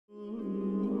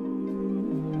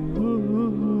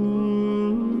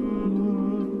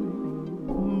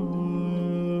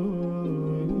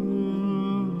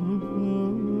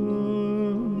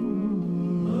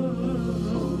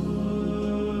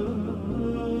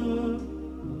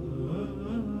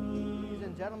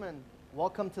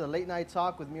Welcome to the Late Night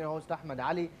Talk with me, your host Ahmed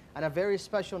Ali, and a very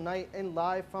special night in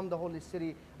live from the holy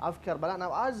city of Karbala.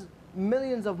 Now, as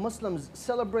millions of Muslims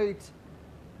celebrate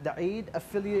the Eid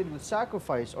affiliated with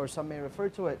sacrifice, or some may refer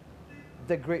to it,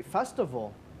 the great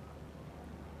festival,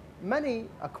 many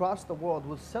across the world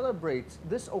will celebrate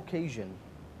this occasion.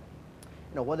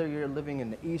 You know, whether you're living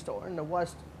in the East or in the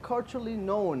West, culturally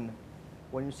known,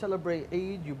 when you celebrate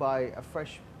Eid, you buy a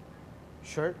fresh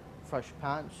shirt, fresh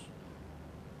pants,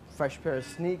 fresh pair of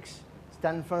sneaks,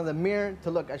 stand in front of the mirror to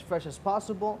look as fresh as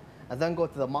possible, and then go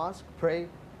to the mosque, pray,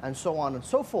 and so on and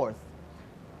so forth.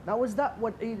 Now, is that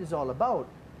what Eid is all about?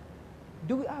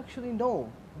 Do we actually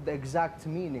know the exact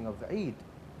meaning of Eid?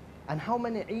 And how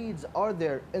many Eids are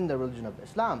there in the religion of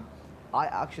Islam? I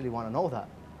actually want to know that.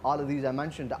 All of these I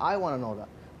mentioned, I want to know that.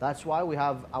 That's why we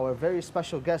have our very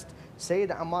special guest, Sayyid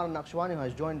Ammar Nakshawani, who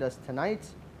has joined us tonight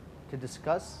to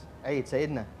discuss Eid.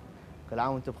 Sayyidina, كل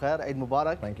عام وانتم بخير, Eid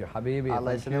Mubarak. Thank you, Habibi.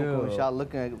 Allah يسلمكم, inshallah,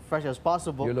 looking as fresh as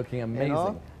possible. You're looking amazing. You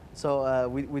know? So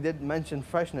we did mention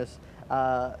freshness.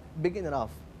 Beginning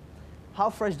off, how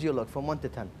fresh do you look from 1 to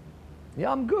 10? Yeah,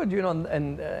 I'm good. You know,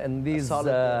 and these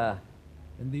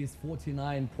in these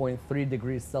 49.3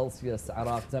 degrees Celsius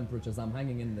Iraq temperatures, I'm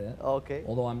hanging in there. Okay.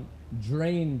 Although I'm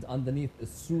drained underneath a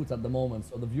suit at the moment,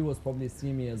 so the viewers probably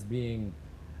see me as being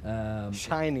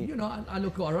shiny. You know, I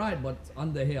look all right, but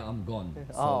under here I'm gone.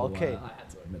 So, oh, okay. I had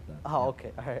to admit that. Oh,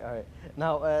 okay. All right, all right.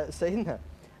 Now, Sayyidina,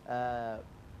 a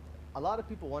lot of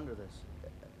people wonder this.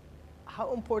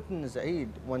 How important is Eid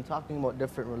when talking about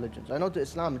different religions? I know to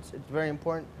Islam it's very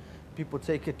important. People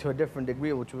take it to a different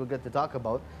degree, which we'll get to talk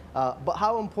about. But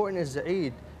how important is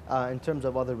Eid in terms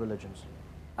of other religions?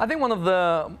 I think one of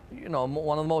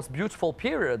the most beautiful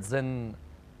periods in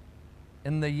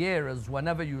the year is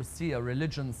whenever you see a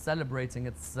religion celebrating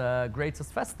its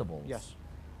greatest festivals. Yes.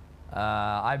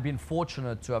 I've been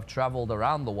fortunate to have traveled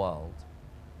around the world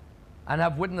and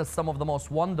have witnessed some of the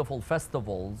most wonderful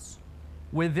festivals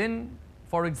within,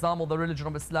 for example, the religion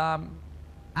of Islam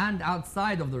and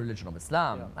outside of the religion of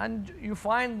Islam. Yeah. And you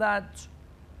find that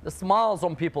the smiles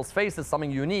on people's faces is something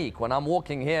unique. When I'm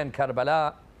walking here in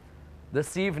Karbala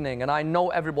this evening, and I know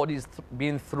everybody's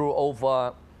been through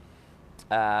over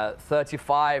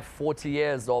 35, 40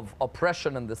 years of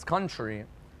oppression in this country,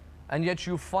 and yet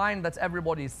you find that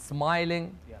everybody's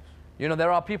smiling. Yes. You know,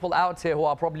 there are people out here who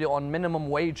are probably on minimum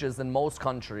wages in most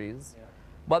countries, yeah,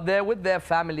 but they're with their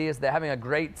families, they're having a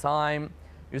great time.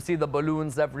 You see the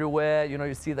balloons everywhere, you know,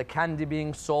 you see the candy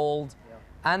being sold.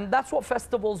 Yeah. And that's what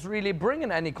festivals really bring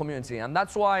in any community. And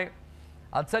that's why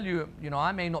I'll tell you, you know,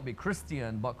 I may not be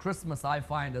Christian, but Christmas I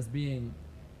find as being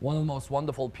one of the most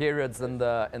wonderful periods in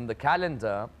the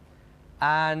calendar.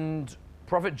 And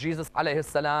Prophet Jesus alayhi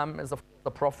salam is of course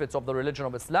the prophet of the religion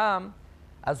of Islam,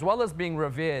 as well as being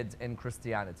revered in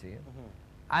Christianity. Mm-hmm.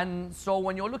 And so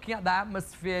when you're looking at the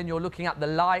atmosphere and you're looking at the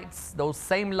lights, those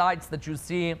same lights that you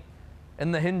see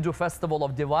in the Hindu festival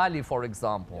of Diwali, for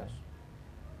example. Yes.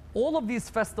 All of these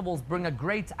festivals bring a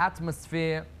great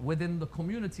atmosphere within the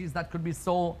communities that could be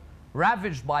so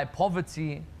ravaged by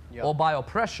poverty, yep, or by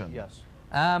oppression. Yes.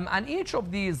 And each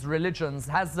of these religions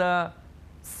has a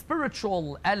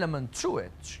spiritual element to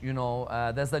it. You know,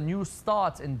 there's a new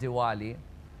start in Diwali.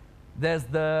 There's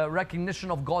the recognition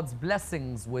of God's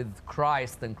blessings with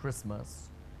Christ and Christmas.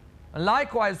 And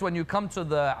likewise, when you come to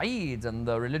the Eid and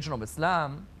the religion of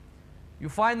Islam, you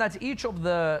find that each of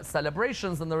the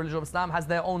celebrations in the religion of Islam has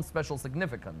their own special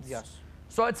significance. Yes.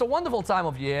 So it's a wonderful time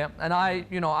of year, and I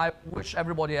wish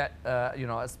everybody,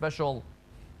 a special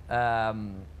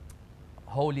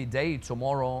holy day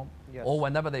tomorrow, yes, or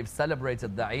whenever they've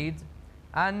celebrated the Eid,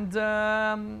 and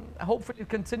hopefully it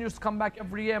continues to come back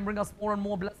every year and bring us more and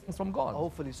more blessings from God.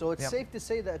 Hopefully. So it's, yep, safe to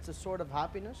say that it's a sort of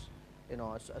happiness, you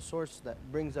know, a source that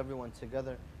brings everyone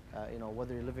together. You know,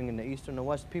 whether you're living in the East or in the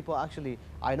West, people actually,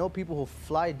 I know people who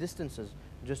fly distances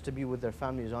just to be with their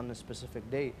families on a specific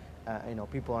day. You know,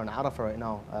 people are in Arafah right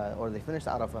now, or they finished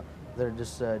Arafah. They're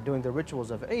just doing the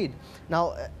rituals of Eid.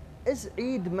 Now, is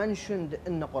Eid mentioned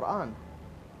in the Quran?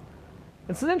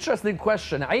 It's an interesting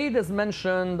question. Eid is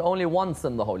mentioned only once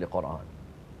in the Holy Quran.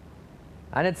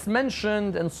 And it's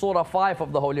mentioned in Surah 5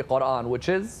 of the Holy Quran, which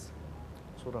is?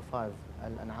 Surah 5,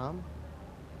 Al-An'am?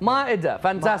 Ma'idah,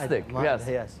 fantastic. Ma'idah,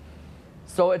 yes.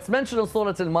 So it's mentioned in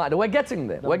Surah Al-Ma'idah. We're getting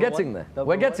there. We're getting there.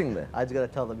 We're getting there. I just got to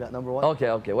tell them that number one.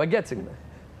 Okay. We're getting there.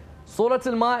 Surah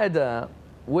Al-Ma'idah,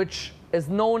 which is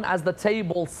known as the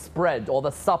table spread or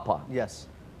the supper. Yes.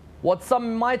 What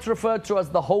some might refer to as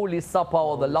the Holy Supper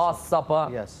or the Last Supper.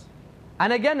 Yes.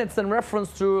 And again, it's in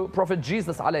reference to Prophet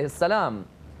Jesus alayhi salam.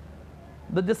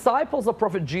 The disciples of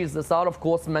Prophet Jesus are, of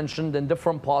course, mentioned in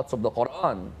different parts of the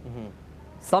Quran. Mm-hmm.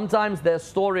 Sometimes their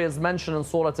story is mentioned in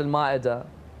Surah Al-Ma'idah.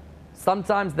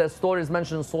 Sometimes their story is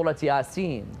mentioned in Surah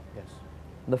Yasin. Yes.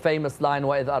 The famous line,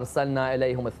 وَإِذْ أَرْسَلْنَا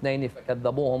إِلَيْهِمْ اثْنَيْنِ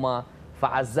فَكَذَّبُوهُمَا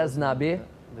فَعَزَّزْنَا بِهِ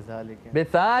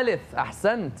بِثَالِثٍ.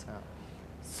 أحسنت.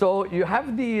 So you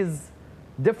have these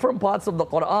different parts of the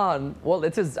Quran. Well,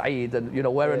 it is Eid, and you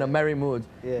know we're in a merry mood.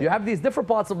 You have these different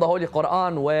parts of the Holy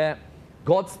Quran where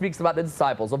God speaks about the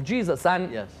disciples of Jesus,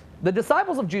 and the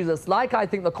disciples of Jesus, like I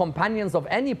think the companions of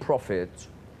any prophet,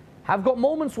 have got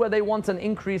moments where they want an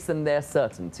increase in their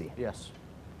certainty. Yes.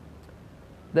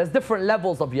 There's different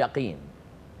levels of yaqeen.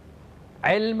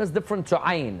 Ilm is different to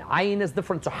ayn. Ayn is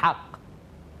different to haqq.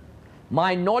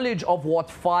 My knowledge of what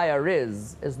fire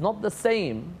is not the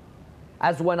same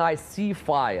as when I see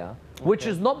fire, which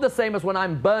is not the same as when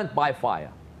I'm burnt by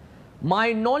fire.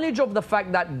 My knowledge of the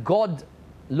fact that God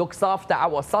looks after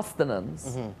our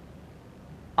sustenance,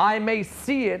 I may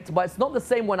see it, but it's not the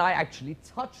same when I actually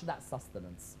touch that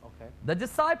sustenance. The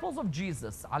disciples of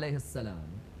Jesus, alayhi salam,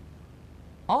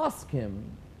 ask him,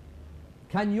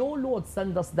 can your Lord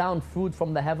send us down food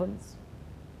from the heavens?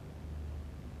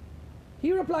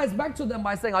 He replies back to them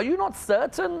by saying, are you not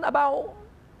certain about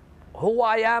who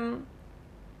I am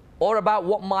or about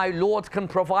what my Lord can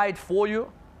provide for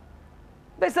you?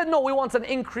 They said, no, we want an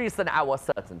increase in our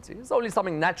certainty. It's only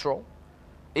something natural.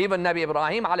 Even Nabi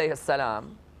Ibrahim alayhi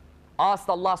salam asked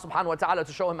Allah subhanahu wa ta'ala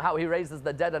to show him how he raises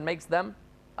the dead and makes them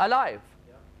alive.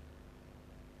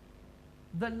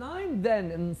 The line then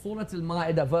in Surah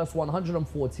Al-Ma'idah verse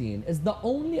 114 is the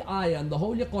only ayah in the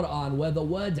Holy Quran where the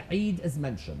word Eid is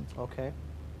mentioned. Okay.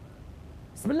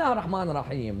 بسم الله الرحمن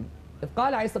الرحيم. إذ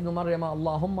قال عيسى ابن مريم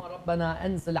اللهم ربنا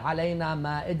أنزل علينا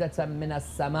مائدة من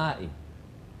السماء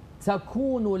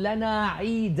تكون لنا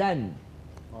عيدا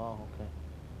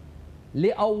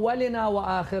لأولنا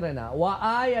وآخرنا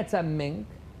وآية منك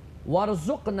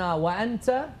وارزقنا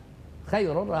وأنت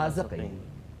خير الرازقين.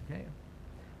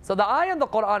 So the ayah in the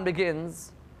Quran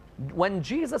begins when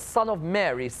Jesus, son of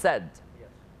Mary, said,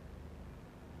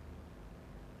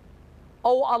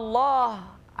 O Allah,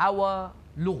 our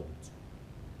Lord,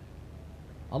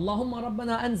 Allahumma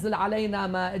rabbana anzil alayna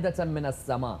ma'idatan min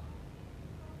as-sama'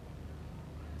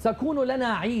 takunu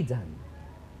lana 'eidan.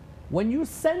 When you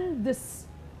send this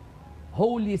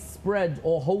holy spread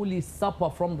or holy supper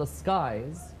from the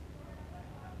skies,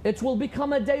 it will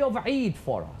become a day of Eid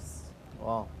for us.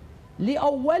 Wow.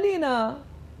 لِأَوَّلِنَا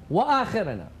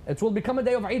وَآخِرِنَا. It will become a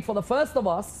day of Eid for the first of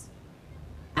us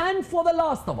and for the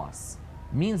last of us.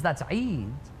 Means that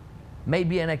Eid may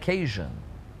be an occasion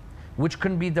which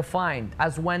can be defined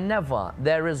as whenever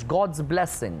there is God's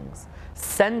blessings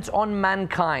sent on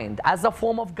mankind as a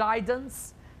form of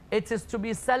guidance, it is to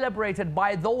be celebrated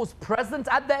by those present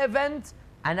at the event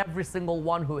and every single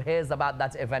one who hears about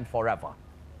that event forever.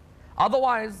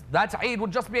 Otherwise, that Eid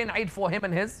would just be an Eid for him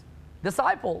and his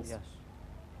disciples. Yes.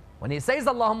 When he says,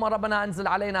 Allahumma rabbana anzil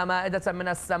alayna ma'idatan min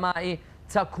as-sama'i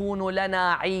takunu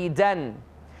lana 'eidan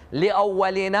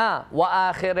li'awwalina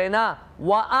wa akhirina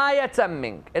wa ayatan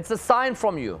mink. It's a sign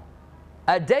from you.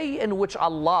 A day in which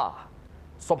Allah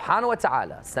subhanahu wa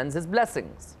ta'ala sends his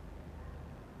blessings.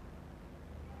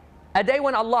 A day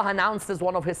when Allah announces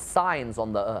one of his signs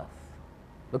on the earth.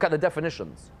 Look at the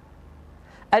definitions.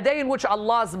 A day in which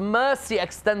Allah's mercy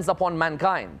extends upon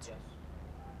mankind. Yes.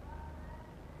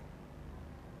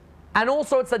 And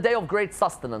also it's a day of great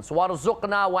sustenance.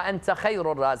 وَارْزُقْنَا وَأَنْتَ خَيْرُ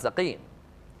الرَّازِقِينَ.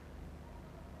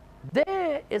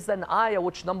 There is an ayah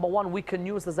which, number one, we can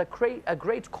use as a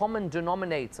great common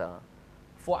denominator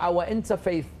for our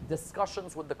interfaith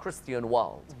discussions with the Christian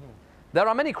world. There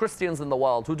are many Christians in the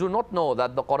world who do not know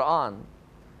that the Quran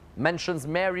mentions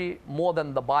Mary more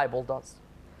than the Bible does.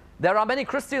 There are many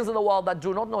Christians in the world that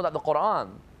do not know that the Quran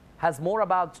has more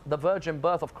about the virgin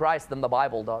birth of Christ than the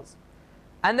Bible does.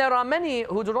 And there are many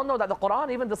who do not know that the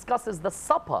Quran even discusses the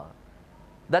supper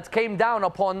that came down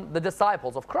upon the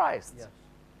disciples of Christ. Yes.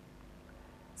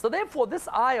 So therefore, this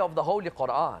ayah of the Holy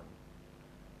Quran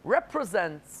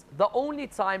represents the only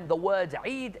time the word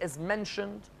Eid is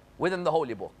mentioned within the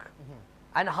Holy Book,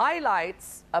 and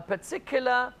highlights a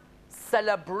particular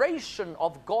celebration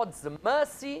of God's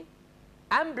mercy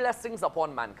and blessings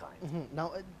upon mankind.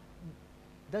 Now,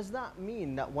 does that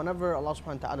mean that whenever Allah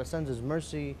subhanahu wa ta'ala sends his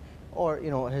mercy or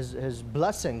his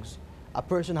blessings, a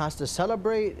person has to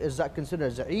celebrate? Is that considered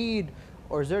as Eid?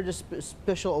 Or is there just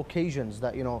special occasions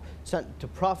that, sent to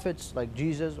prophets like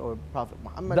Jesus or Prophet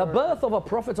Muhammad? The birth of a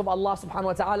prophet of Allah subhanahu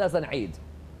wa ta'ala is an Eid.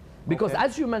 Because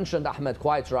as you mentioned, Ahmed,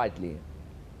 quite rightly,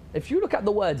 if you look at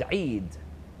the word Eid,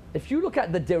 if you look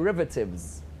at the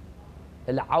derivatives,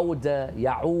 al-awda,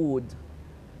 ya'ud,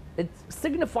 it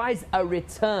signifies a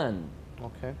return.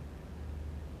 Okay.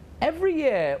 Every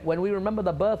year when we remember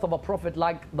the birth of a prophet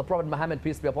like the Prophet Muhammad,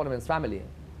 peace be upon him and his family,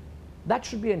 that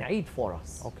should be an Eid for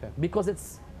us. Okay. Because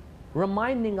it's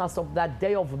reminding us of that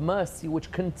day of mercy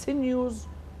which continues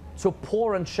to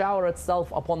pour and shower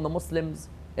itself upon the Muslims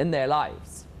in their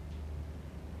lives.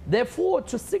 Therefore,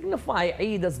 to signify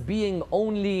Eid as being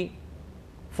only,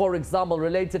 for example,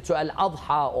 related to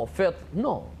Al-Adha or Fitr,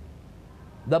 no.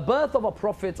 The birth of a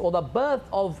prophet or the birth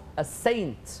of a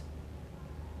saint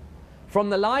from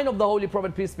the line of the Holy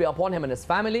Prophet, peace be upon him and his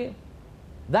family,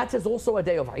 that is also a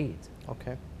day of Eid.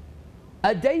 Okay.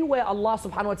 A day where Allah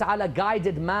subhanahu wa ta'ala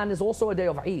guided man is also a day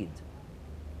of Eid.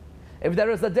 If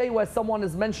there is a day where someone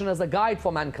is mentioned as a guide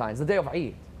for mankind, it's a day of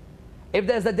Eid. If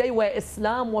there's a day where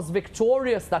Islam was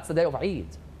victorious, that's the day of Eid.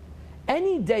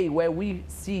 Any day where we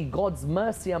see God's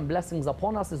mercy and blessings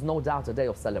upon us is no doubt a day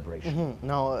of celebration.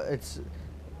 Now, it's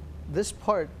this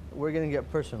part we're going to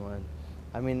get personal in.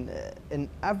 I mean,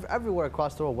 everywhere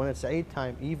across the world, when it's Eid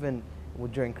time, even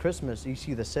during Christmas, you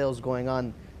see the sales going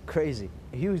on crazy,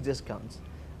 huge discounts.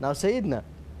 Now, Sayyidina,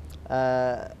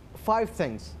 5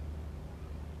 things.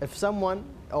 If someone,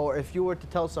 or if you were to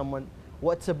tell someone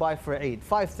what to buy for Eid,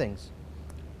 5 things.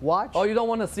 Watch. Oh, you don't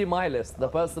want to see my list. The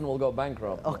person will go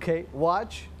bankrupt. Okay,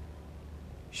 watch,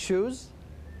 shoes,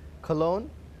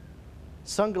 cologne,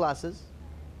 sunglasses,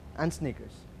 and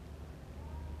sneakers.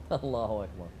 Allahu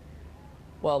Akbar.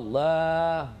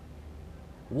 Well,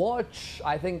 watch,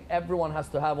 I think everyone has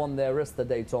to have on their wrist a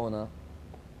Daytona.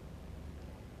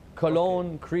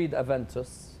 Cologne, okay. Creed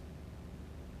Aventus.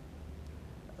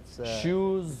 That's,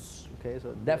 shoes, okay,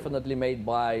 so definitely made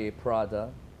by Prada.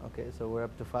 Okay, so we're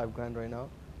up to 5 grand right now.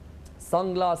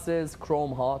 Sunglasses,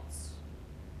 Chrome Hearts.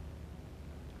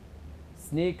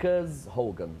 Sneakers,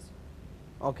 Hogan's.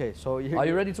 Okay, so are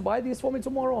you ready to buy these for me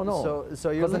tomorrow or no? So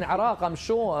because in Iraq, I'm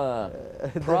sure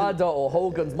Prada or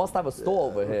Hogan's must have a store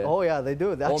over here. Oh yeah, they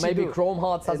do. They or maybe Chrome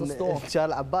Hearts has a store.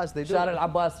 Shar al-Abbas, they do. Shar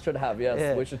al-Abbas should have, yes.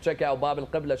 Yeah. We should check out Bab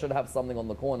al-Qibla should have something on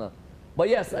the corner. But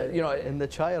yes, you know. In the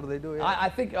Chair, they do, yeah. I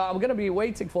think I'm going to be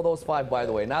waiting for those 5, by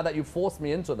the way, now that you forced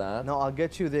me into that. No, I'll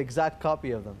get you the exact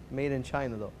copy of them, made in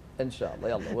China though. Inshallah,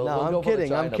 yalla. We'll no, go I'm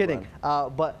kidding, I'm kidding.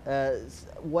 But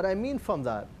what I mean from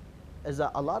that is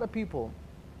that a lot of people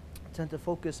tend to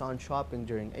focus on shopping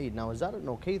during Eid. Now, is that an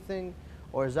okay thing,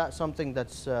 or is that something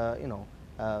that's you know,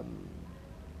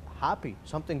 happy,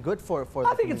 something good for the I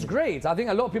think community? It's great. I think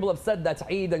a lot of people have said that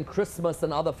Eid and Christmas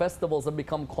and other festivals have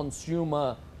become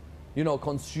consumer, you know,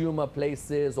 consumer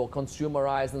places or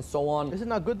consumerized and so on. Is it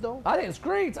not good though? I think it's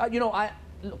great. You know,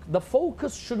 look, the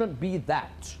focus shouldn't be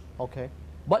that. Okay.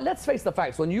 But let's face the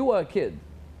facts. When you were a kid,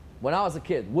 when I was a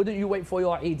kid, wouldn't you wait for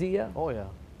your Eidiyah? Oh yeah.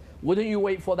 Wouldn't you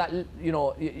wait for that, you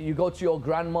know, you go to your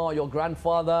grandma, your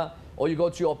grandfather, or you go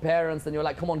to your parents and you're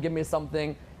like, come on, give me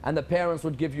something. And the parents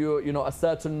would give you, you know, a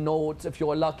certain note if you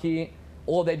were lucky.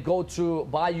 Or they'd go to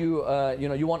buy you, you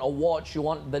know, you want a watch, you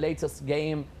want the latest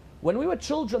game. When we were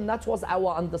children, that was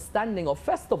our understanding of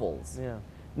festivals. Yeah.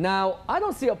 Now, I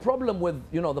don't see a problem with,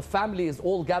 you know, the families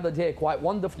all gathered here quite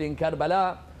wonderfully in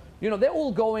Karbala. You know, they're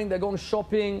all going, they're going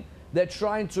shopping. They're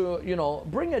trying to, you know,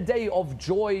 bring a day of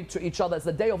joy to each other. It's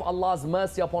a day of Allah's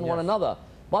mercy upon one another.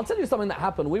 But I'll tell you something that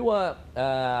happened. We were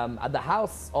at the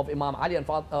house of Imam Ali and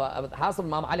house of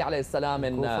Imam Ali alayhi salam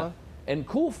in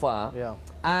Kufa. Yeah.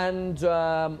 And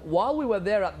while we were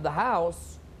there at the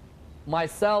house,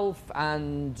 myself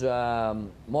and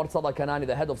Murtada Kanani,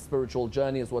 the head of spiritual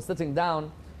journeys, were sitting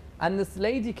down, and this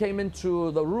lady came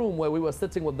into the room where we were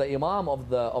sitting with the imam of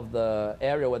the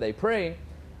area where they pray,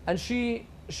 and she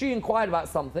inquired about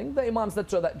something. The imam said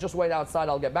to her that just wait outside,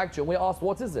 I'll get back to you. And we asked,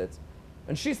 what is it?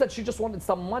 And she said she just wanted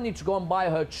some money to go and buy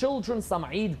her children some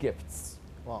Eid gifts.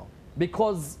 Wow.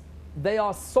 Because they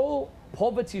are so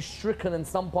poverty stricken in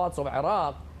some parts of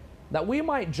Iraq that we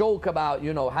might joke about,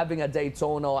 you know, having a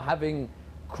Daytona or having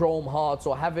Chrome Hearts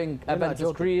or having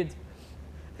Aventus Creed.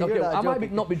 Okay, I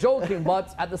might not be joking,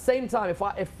 but at the same time,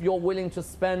 if you're willing to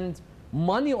spend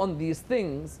money on these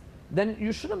things, then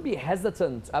you shouldn't be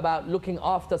hesitant about looking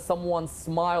after someone's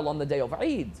smile on the day of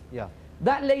Eid. Yeah.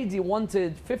 That lady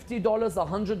wanted $50,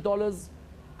 $100.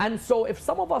 And so if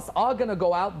some of us are going to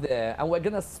go out there and we're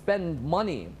going to spend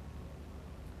money,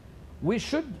 we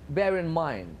should bear in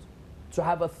mind to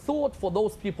have a thought for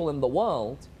those people in the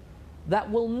world that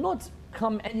will not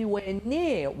come anywhere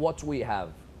near what we have.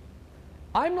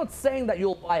 I'm not saying that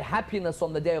you'll buy happiness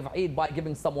on the day of Eid by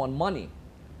giving someone money.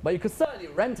 But you could certainly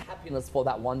rent happiness for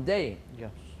that one day.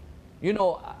 Yes. You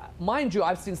know, mind you,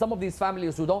 I've seen some of these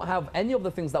families who don't have any of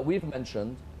the things that we've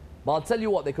mentioned, but I'll tell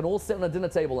you what, they can all sit on a dinner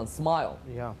table and smile.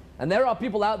 Yeah. And there are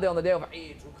people out there on the day of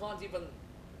Eid who can't even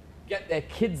get their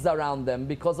kids around them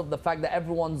because of the fact that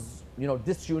everyone's you know,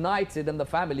 disunited in the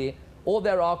family, or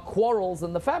there are quarrels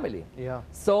in the family. Yeah.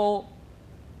 So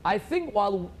I think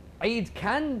while Eid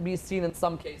can be seen in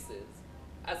some cases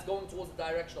as going towards the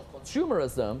direction of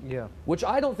consumerism, Yeah. which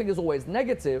I don't think is always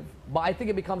negative, but I think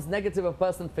it becomes negative if a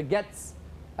person forgets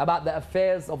about the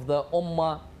affairs of the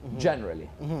ummah generally.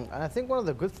 And I think one of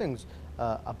the good things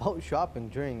about shopping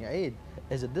during Eid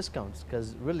is the discounts,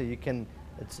 because really you can,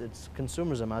 it's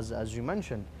consumerism as you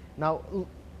mentioned. Now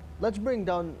let's bring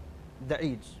down the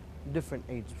Eids, different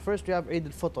Eids. First we have Eid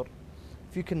al-Fitr.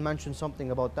 If you can mention something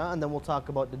about that, and then we'll talk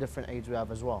about the different Eids we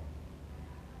have as well.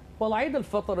 Well, Eid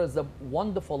al-Fitr is a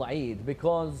wonderful Eid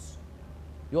because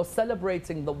you're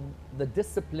celebrating the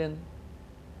discipline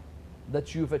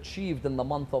that you've achieved in the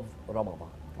month of Ramadan.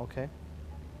 Okay.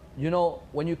 You know,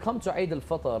 when you come to Eid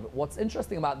al-Fitr, what's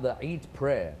interesting about the Eid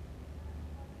prayer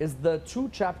is the two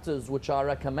chapters which are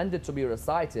recommended to be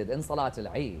recited in Salat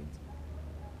al-Eid,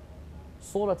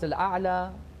 Surah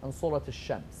al-A'la and Surah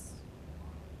al-Shams.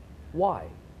 Why?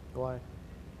 Why?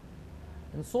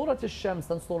 In Surah al-Shams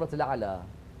and Surah al-A'la,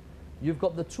 you've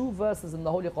got the two verses in the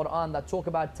Holy Quran that talk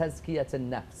about Tazkiyat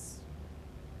al-Nafs,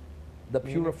 the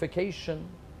purification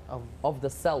of the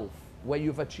self, where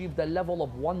you've achieved a level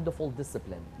of wonderful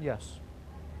discipline. Yes.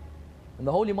 In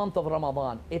the holy month of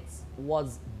Ramadan, it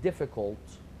was difficult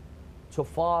to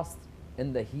fast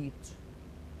in the heat,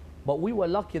 but we were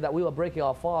lucky that we were breaking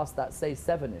our fast at, say,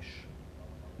 7ish.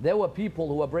 There were people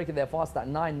who were breaking their fast at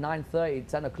 9, 9:30,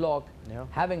 10 o'clock,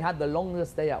 having had the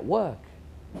longest day at work.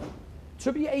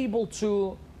 To be able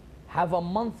to have a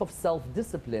month of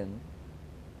self-discipline,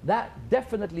 that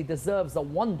definitely deserves a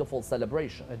wonderful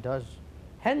celebration. It does.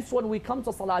 Hence, when we come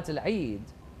to Salat al-Eid,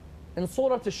 in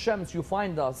Surah al-Shams, you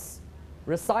find us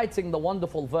reciting the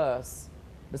wonderful verse,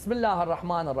 Bismillah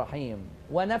ar-Rahman ar-Rahim,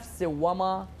 وَنَفْسٍ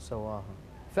وَمَا سواها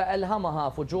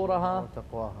فَأَلْهَمَهَا فُجُورَهَا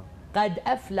وتقواها قَدْ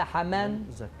أَفْلَحَ مَنْ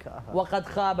زكاها وَقَدْ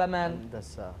خَابَ مَنْ.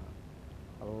 دساها.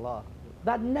 Allah.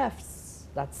 That nafs,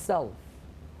 that self,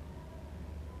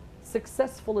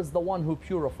 successful is the one who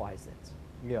purifies it.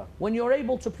 Yeah. When you're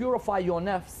able to purify your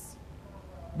nafs,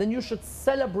 then you should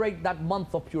celebrate that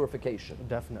month of purification.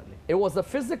 Definitely. It was a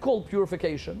physical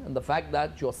purification, and the fact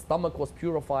that your stomach was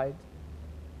purified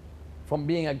from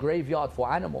being a graveyard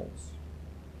for animals.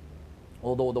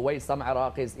 Although the way some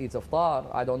Iraqis eat iftar,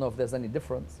 I don't know if there's any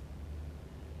difference.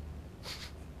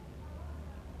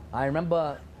 I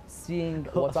remember seeing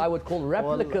what I would call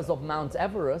replicas of Mount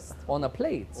Everest on a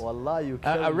plate. Wallah, you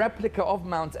A replica of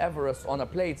Mount Everest on a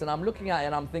plate, and I'm looking at it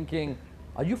and I'm thinking,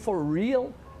 are you for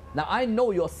real? Now I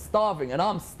know you're starving and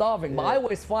I'm starving, but I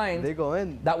always find they go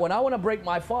in. that when I want to break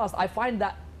my fast, I find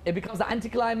that it becomes the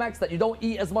anticlimax that you don't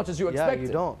eat as much as you expected. Yeah,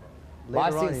 you don't. But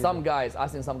I've seen some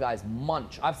guys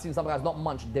munch. I've seen some guys not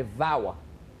munch, devour.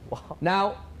 Wow.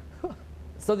 Now,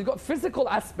 so you've got physical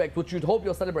aspect, which you'd hope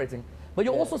you're celebrating, but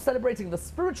you're also celebrating the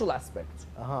spiritual aspect.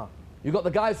 You've got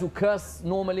the guys who curse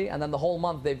normally, and then the whole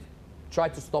month they've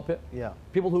tried to stop it. Yeah.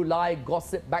 People who lie,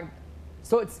 gossip, back.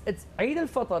 So it's Eid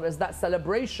al-Fitr is that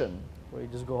celebration. Where you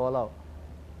just go all out.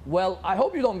 Well, I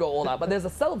hope you don't go all out, but there's a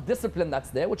self-discipline that's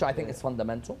there, which I think is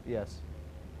fundamental. Yes.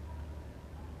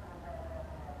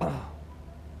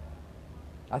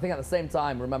 I think at the same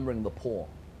time, remembering the poor.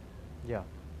 Yeah.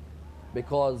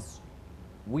 Because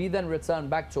we then return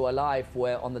back to a life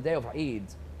where on the day of Eid,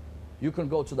 you can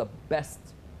go to the best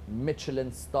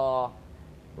Michelin star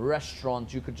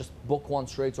restaurant. You could just book one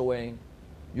straight away.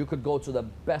 You could go to the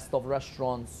best of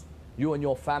restaurants. You and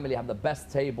your family have the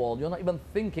best table. You're not even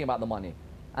thinking about the money.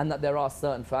 And that there are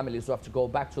certain families who have to go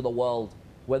back to the world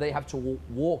where they have to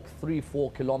walk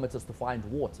 3-4 kilometers to find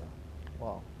water.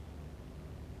 Wow.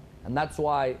 And that's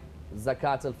why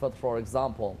Zakat al-Fitr, for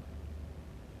example,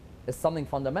 is something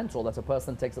fundamental, that a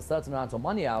person takes a certain amount of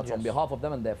money out on behalf of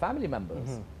them and their family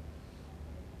members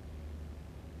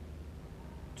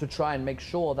to try and make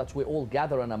sure that we all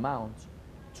gather an amount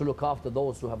to look after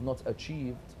those who have not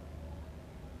achieved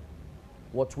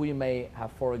what we may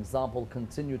have, for example,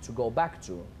 continued to go back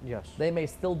to. Yes. They may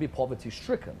still be poverty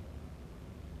stricken.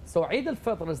 So Eid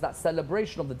al-Fitr is that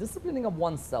celebration of the disciplining of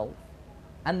oneself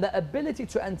and the ability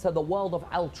to enter the world of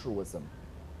altruism.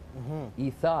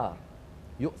 إيثار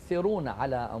يؤثرون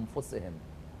على أنفسهم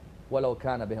ولو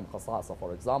كان بهم خصاصة.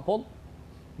 For example,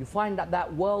 you find that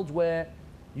that world where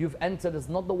you've entered is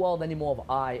not the world anymore of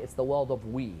I, it's the world of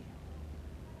we.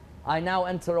 I now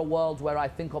enter a world where I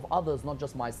think of others, not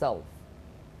just myself.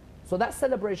 So that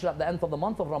celebration at the end of the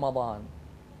month of Ramadan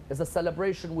is a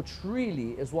celebration which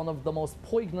really is one of the most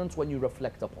poignant when you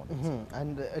reflect upon it.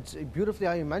 And it's beautifully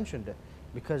how you mentioned it,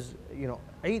 because you know,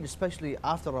 Eid, especially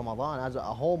after Ramadan, as a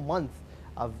whole month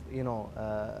of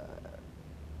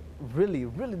really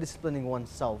disciplining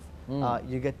oneself,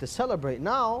 You get to celebrate.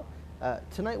 Now,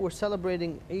 tonight we're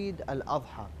celebrating Eid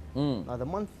al-Adha, the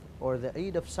month or the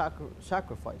Eid of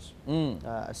sacrifice,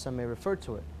 as some may refer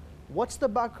to it. What's the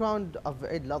background of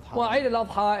Eid al-Adha? Well, Eid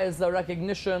al-Adha is the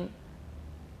recognition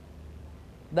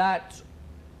that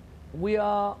we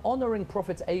are honoring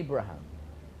Prophet Abraham.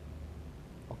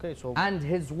 Okay, so and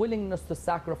his willingness to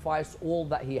sacrifice all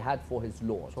that he had for his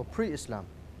Lord. So pre-Islam.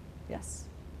 Yes.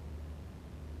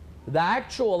 The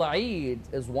actual Eid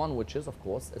is one which is, of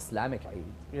course, Islamic Eid.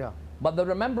 Yeah. But the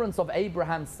remembrance of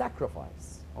Abraham's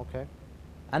sacrifice. Okay.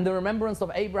 And the remembrance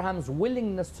of Abraham's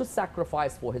willingness to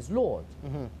sacrifice for his Lord.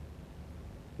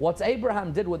 What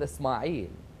Abraham did with Ismail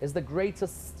is the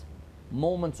greatest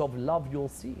moment of love you'll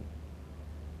see.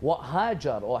 What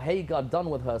Hajar or Hagar done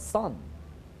with her son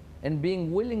in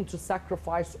being willing to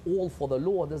sacrifice all for the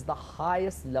Lord is the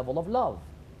highest level of love.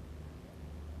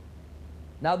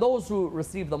 Now those who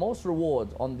receive the most reward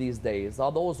on these days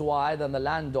are those who are either in the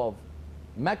land of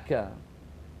Mecca,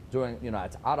 during,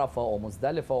 at Arafah or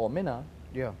Muzdalifah or Mina,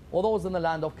 or those in the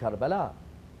land of Karbala.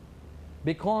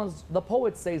 Because the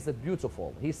poet says it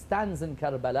beautiful. He stands in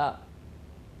Karbala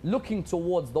looking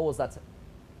towards those at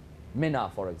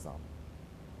Mina, for example.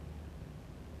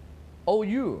 O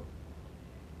you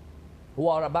who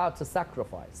are about to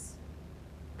sacrifice,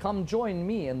 come join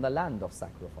me in the land of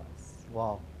sacrifice.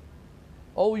 Wow.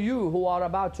 O you who are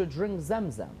about to drink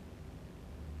Zamzam,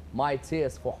 my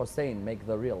tears for Hussein make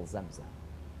the real Zamzam.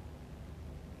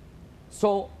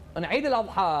 So on Eid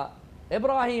al-Adha,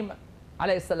 Ibrahim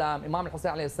alayhi salam, Imam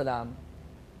Hussein alayhi salam,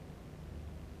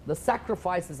 the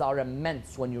sacrifices are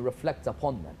immense when you reflect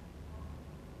upon them.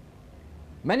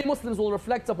 Many Muslims will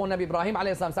reflect upon Nabi Ibrahim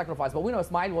alayhi salam's sacrifice, but we know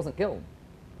Ismail wasn't killed.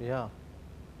 Yeah.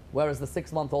 Whereas the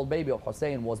 6-month-old baby of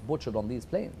Hussein was butchered on these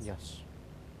plains. Yes.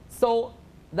 So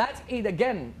that's Eid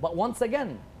again, but once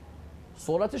again,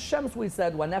 Surah Al-Shams we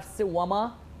said, وَنَفْسٍ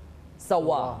وَمَا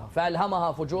سَوَّاهَا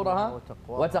فَأَلْهَمَهَا فُجُورَهَا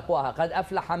وَتَقْوَاهَا قَدْ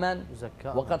أَفْلَحَ مَنْ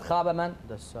وَقَدْ خَابَ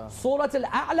مَنْ. Surah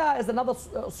Al-A'la is another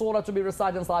surah to be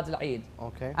recited in Salat Al-Eid.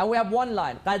 Okay. And we have one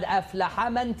line, قَدْ أَفْلَحَ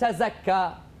مَنْ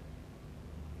تَزَكَّى.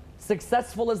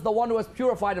 Successful is the one who has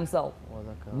purified himself.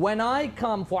 When I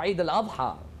come for Eid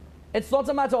al-Adha, it's not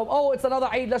a matter of, oh, it's another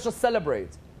Eid, let's just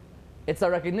celebrate. It's a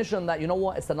recognition that, you know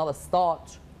what, it's another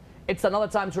start. It's another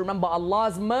time to remember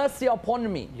Allah's mercy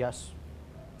upon me. Yes.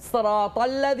 صِرَاطَ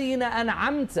الَّذِينَ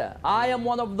أَنْعَمْتَ. I am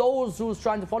one of those who's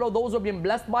trying to follow those who have been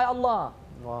blessed by Allah.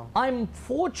 Wow. I'm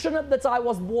fortunate that I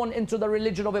was born into the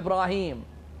religion of Ibrahim.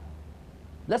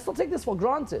 Let's not take this for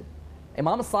granted.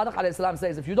 Imam Sadiq alayhi salam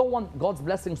says, if you don't want God's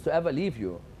blessings to ever leave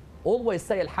you, always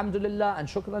say Alhamdulillah and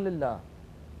Shukran Lillah.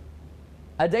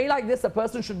 A day like this, a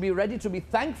person should be ready to be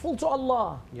thankful to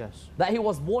Allah. Yes. That he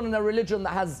was born in a religion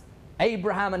that has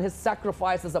Abraham and his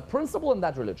sacrifice as a principle in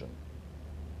that religion.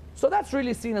 So that's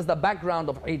really seen as the background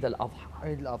of Eid al-Adha.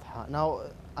 Eid al-Adha. Now,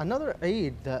 another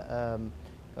Eid that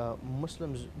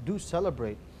Muslims do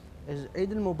celebrate is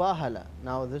Eid al-Mubahala.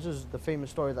 Now, this is the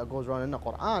famous story that goes around in the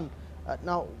Quran.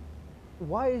 Now,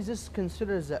 why is this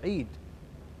considered as a Eid?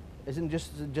 Isn't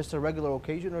just a regular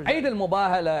occasion? Or Eid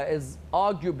al-Mubahala is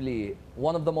arguably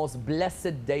one of the most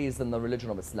blessed days in the religion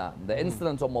of Islam. The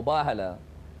incident of Mubahala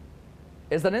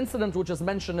is an incident which is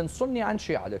mentioned in Sunni and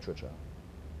Shia literature.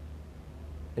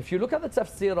 If you look at the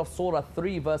tafsir of Surah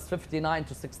 3 verse 59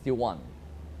 to 61,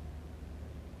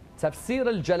 Tafsir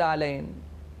al-Jalalain,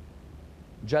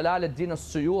 Jalal al-Din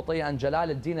al-Suyuti and Jalal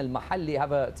al-Din al-Mahalli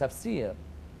have a tafsir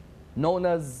known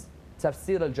as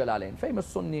Tafsir al-Jalalain, famous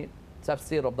Sunni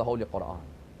tafsir of the Holy Quran.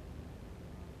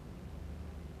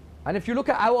 And if you look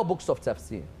at our books of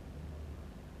tafsir,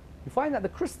 you find that the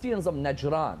Christians of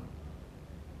Najran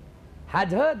had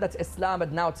heard that Islam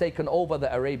had now taken over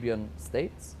the Arabian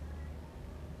states,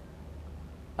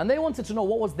 and they wanted to know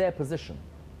what was their position.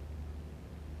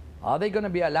 Are they going to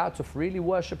be allowed to freely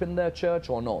worship in their church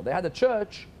or no? They had a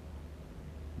church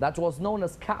that was known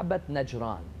as Ka'bat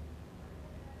Najran.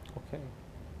 Okay.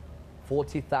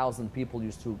 40,000 people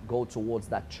used to go towards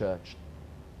that church.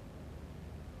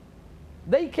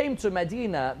 They came to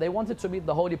Medina, they wanted to meet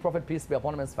the Holy Prophet, peace be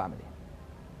upon him, and his family.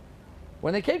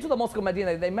 When they came to the Mosque of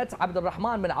Medina, they met Abdul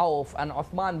Rahman bin Auf and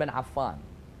Uthman bin Affan.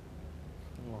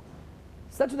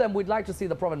 Said to them, we'd like to see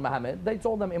the Prophet Muhammad. They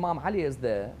told them, Imam Ali is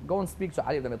there. Go and speak to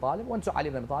Ali ibn Abi Talib. Went to Ali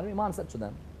ibn Abi Talib. Imam said to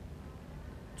them,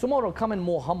 tomorrow come in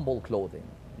more humble clothing.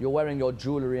 You're wearing your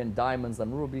jewelry and diamonds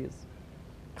and rubies.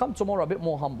 Come tomorrow a bit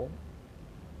more humble,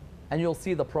 and you'll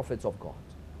see the prophets of God.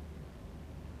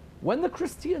 When the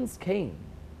Christians came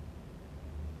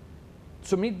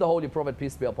to meet the Holy Prophet,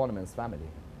 peace be upon him, and his family,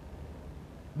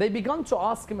 they began to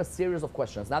ask him a series of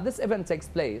questions. Now this event takes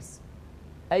place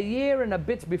a year and a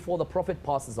bit before the Prophet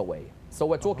passes away. So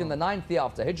we're talking the 9th year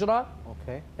after Hijrah,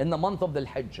 in the month of the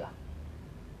Hijjah.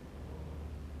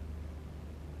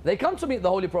 They come to meet the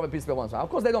Holy Prophet, peace be upon him. Of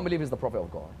course, they don't believe he's the Prophet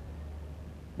of God.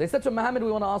 They said to Muhammad,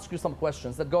 we want to ask you some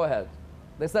questions. He said, go ahead.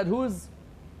 They said, who's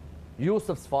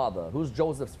Yusuf's father? Who's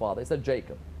Joseph's father? He said,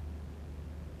 Jacob.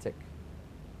 Tick.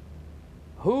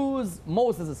 Who's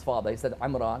Moses' father? He said,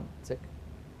 Imran. Tick.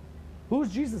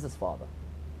 Who's Jesus' father?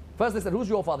 First they said, who's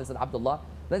your father? He said, Abdullah.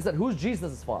 Then they said, who's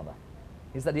Jesus' father?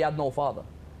 He said, he had no father.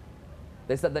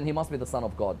 They said, then he must be the son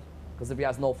of God. Because if he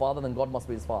has no father, then God must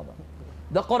be his father.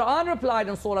 The Quran replied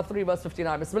in Surah 3 verse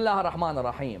 59, Bismillah ar-Rahman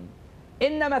ar-Rahim.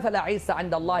 إن مثل عيسى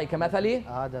عند الله كمثل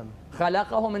آدم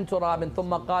خلقه من تراب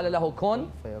ثم قال له كن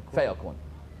فيكون.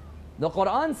 The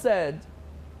Quran said,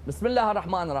 Bismillah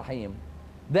ar-Rahman ar-Rahim.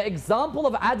 The example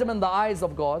of Adam in the eyes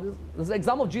of God, the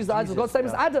example of Jesus in the eyes of God, same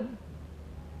as Adam.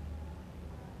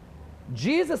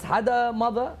 Jesus had a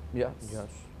mother, yes,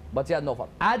 but he had no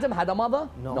father. Adam had a mother,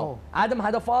 no. Adam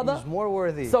had a father, he's more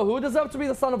worthy. So who deserved to be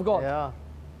the son of God? Yeah.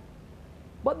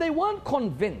 But they weren't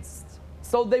convinced.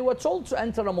 So they were told to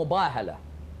enter a mubahala.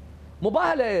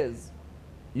 Mubahala is,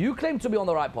 you claim to be on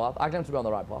the right path, I claim to be on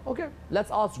the right path. Okay,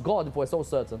 let's ask God, if we're so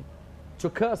certain, to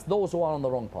curse those who are on the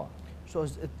wrong path. So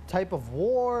it's a type of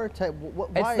war, why?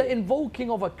 It's the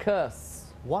invoking of a curse.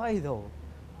 Why though?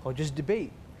 Or just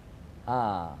debate?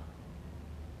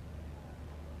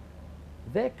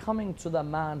 They're coming to the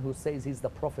man who says he's the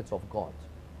prophet of God.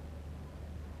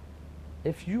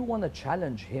 If you want to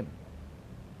challenge him,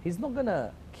 he's not going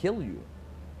to kill you.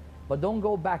 But don't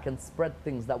go back and spread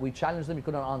things that we challenged him, he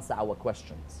couldn't answer our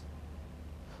questions.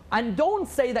 And don't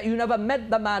say that you never met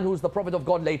the man who's the prophet of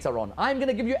God later on. I'm going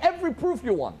to give you every proof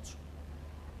you want.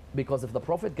 Because if the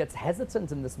prophet gets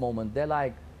hesitant in this moment, they're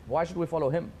like, why should we follow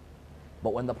him?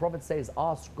 But when the prophet says,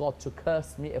 ask God to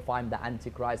curse me if I'm the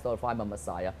Antichrist or if I'm a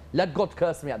Messiah, let God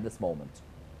curse me at this moment.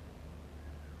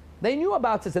 They knew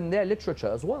about it in their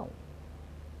literature as well.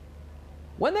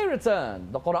 When they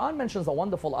returned, the Quran mentions a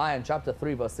wonderful ayah in chapter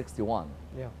 3 verse 61.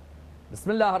 Yeah.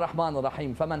 Bismillah ar-Rahman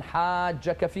ar-Rahim. فَمَنْ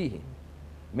حَاجَّكَ فِيهِ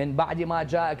من بعد ما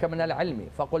جاءك من العلم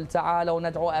فقل تعالوا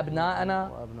ندعو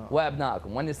أبناءنا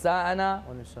وأبناءكم ونساءنا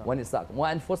ونساءكم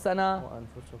وأنفسنا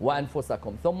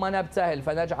وأنفسكم ثم نبتهل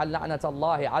فنجعل لعنة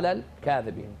الله على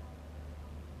الكاذبين.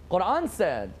 Quran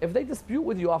said, if they dispute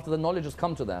with you after the knowledge has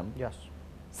come to them, yes,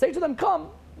 say to them, come,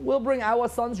 we'll bring our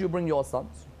sons, you bring your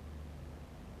sons.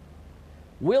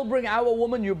 We'll bring our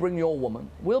woman, you bring your woman.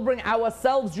 We'll bring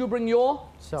ourselves, you bring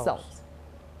yourselves.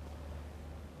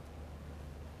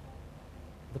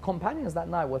 The companions that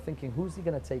night were thinking, who's he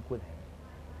going to take with him?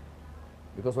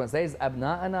 Because when it says,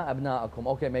 Abna'ana, Abna'akum,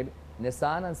 okay, maybe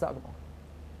Nisa'ana, Nisa'akum.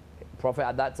 Okay. Prophet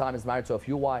at that time is married to a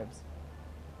few wives.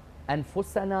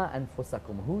 Anfusana,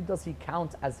 Anfusakum. Who does he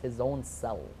count as his own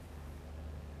self?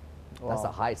 Wow. That's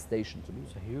a high station to be.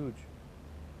 It's a huge.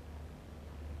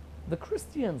 The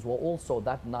Christians were also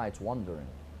that night wondering,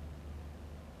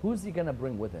 who's he going to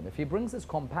bring with him? If he brings his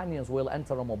companions, we'll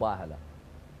enter a mubahala.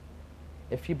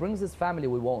 If he brings his family,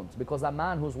 we won't. Because a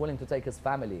man who's willing to take his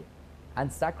family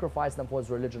and sacrifice them for his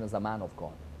religion is a man of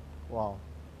God. Wow.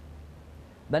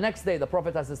 The next day, the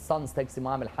Prophet as his sons takes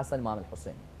Imam al-Hussein, Imam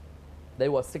al-Hussein. They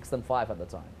were 6 and 5 at the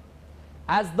time.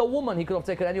 As the woman, he could have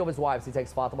taken any of his wives. He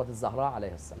takes Fatima al-Zahra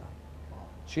alayhi salam.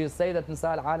 She is Sayyidat Nisa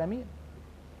al-Alameen.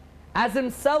 As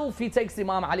himself, he takes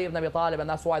Imam Ali ibn Abi Talib, and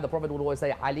that's why the Prophet would always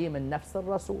say, Ali min nafs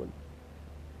al-Rasul.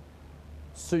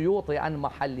 Suyuti an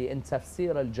Mahalli in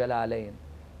Tafsir al-Jalalain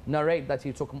narrate that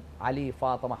he took Ali,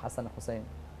 Fatima, Hassan, Hussein.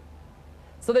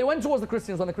 So they went towards the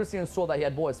Christians. When the Christians saw that he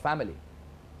had brought his family,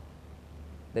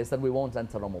 they said, we won't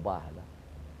enter a mubahala.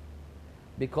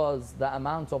 Because the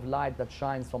amount of light that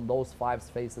shines from those 5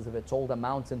 faces, if it told a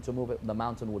mountain to move, the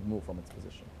mountain would move from its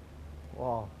position.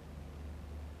 Wow.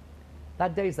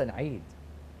 That day is an Eid.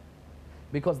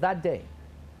 Because that day,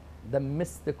 the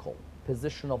mystical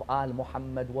position of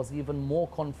Al-Muhammad was even more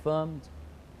confirmed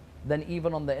than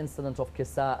even on the incident of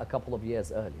Kisa a couple of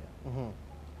years earlier.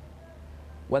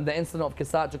 When the incident of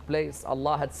Kisa took place,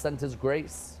 Allah had sent His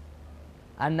grace.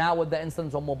 And now with the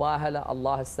incident of Mubahala,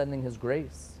 Allah is sending His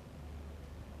grace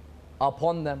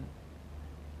upon them.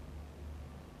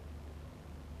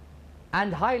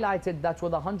 And highlighted that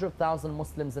with 100,000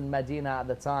 Muslims in Medina at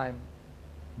the time,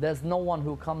 there's no one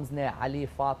who comes near Ali,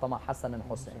 Fatima, Hassan and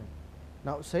Hussein.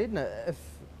 Now, Sayyidina, if,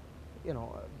 you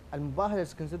know, Al-Mubahala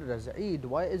is considered as Eid,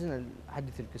 why isn't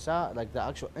Hadith al-Kisa, like the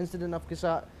actual incident of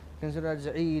Kisa, considered as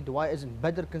Eid? Why isn't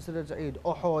Badr considered as Eid?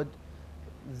 Uhud?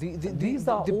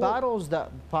 The battles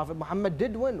that Prophet Muhammad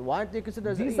did win, why aren't they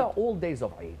considered as Eid? These are all days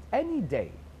of Eid. Any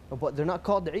day. But they're not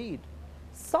called Eid.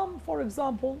 Some, for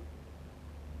example,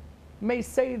 may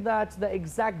say that the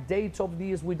exact date of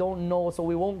these we don't know, so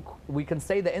we can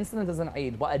say the incident is an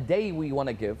Eid, but a day we want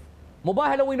to give.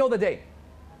 Mubahala, we know the day.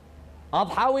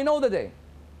 Adha, we know the day.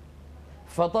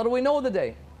 Fitr, we know the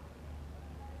day.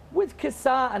 With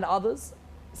Kisa and others,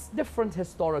 it's different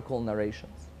historical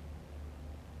narrations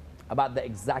about the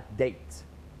exact date.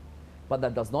 But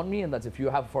that does not mean that if you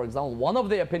have, for example, one of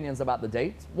the opinions about the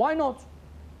date, why not?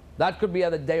 That could be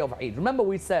at the day of Eid. Remember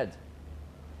we said,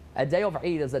 a day of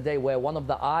Eid is a day where one of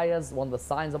the ayahs, one of the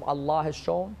signs of Allah is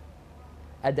shown.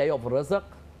 A day of rizq.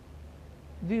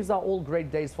 These are all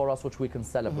great days for us which we can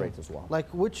celebrate as well. Like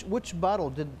which battle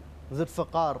did Dhul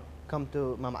Fiqar come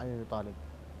to Imam Ali ibn Talib?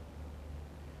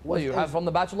 Well, you have from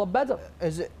the Battle of Badr.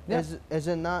 Is it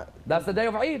not? That's the day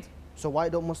of Eid. So why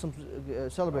don't Muslims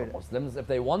celebrate it? Muslims, if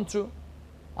they want to.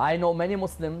 I know many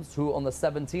Muslims who on the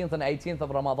 17th and 18th of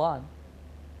Ramadan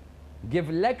give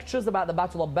lectures about the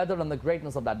Battle of Badr and the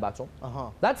greatness of that battle.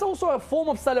 That's also a form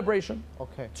of celebration.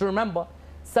 Okay. To remember,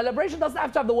 celebration doesn't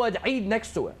have to have the word Eid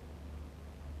next to it.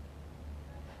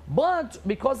 But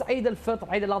because Eid al-Fitr,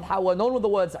 Eid al-Adha were known with the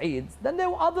words Eid, then there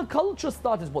were other cultures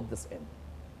started to put this in.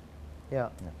 Yeah.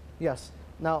 Yes.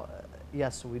 Now,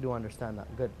 yes, we do understand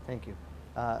that. Good. Thank you.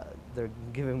 They're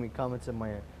giving me comments in my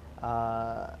ear.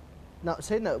 Now,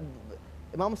 Sayyidina,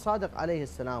 Imam Sadiq alayhi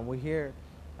salam, we hear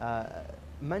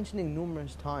mentioning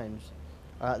numerous times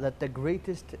that the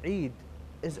greatest Eid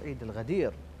is Eid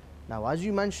al-Ghadir. Now, as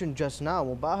you mentioned just now,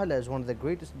 Mubahala is one of the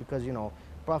greatest because, you know,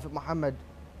 Prophet Muhammad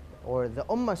or the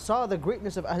Ummah saw the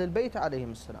greatness of Ahlul Bayt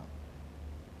alayhim salam.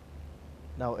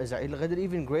 Now, is Eid al-Ghadir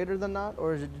even greater than that,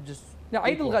 or is it just... Now,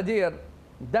 Eid al-Ghadir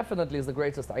definitely is the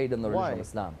greatest Eid in the religion of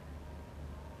Islam.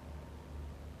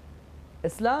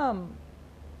 Islam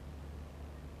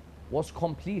was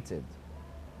completed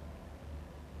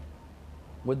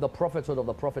with the prophethood of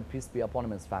the Prophet, peace be upon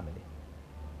him, and his family.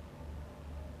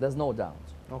 There's no doubt.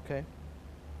 Okay.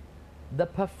 The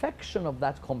perfection of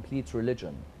that complete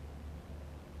religion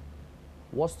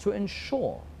was to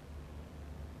ensure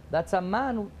that a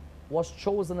man was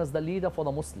chosen as the leader for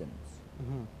the Muslims,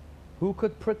 who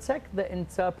could protect the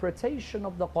interpretation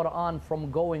of the Quran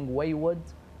from going wayward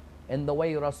in the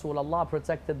way Rasulullah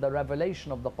protected the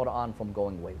revelation of the Quran from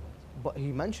going wayward. But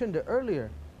he mentioned it earlier.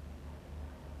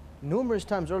 Numerous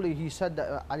times earlier he said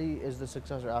that Ali is the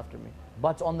successor after me.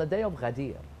 But on the day of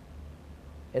Ghadir,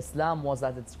 Islam was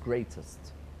at its greatest.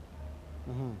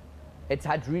 It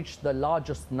had reached the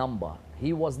largest number.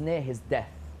 He was near his death.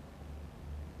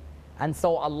 And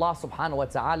so Allah subhanahu wa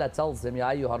ta'ala tells him, Ya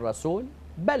ayyuha rasul,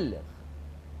 balligh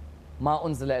ma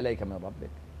unzila ilayka min rabbik.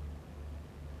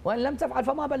 Wa in lam taf'al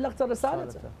fama ballaghta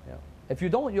risalata. If you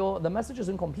don't, the message is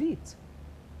incomplete.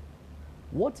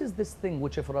 What is this thing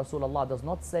which if Rasulullah does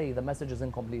not say the message is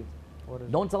incomplete?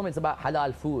 Don't tell me it's about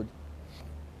halal food.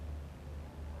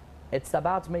 It's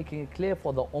about making it clear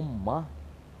for the ummah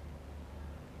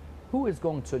who is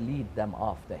going to lead them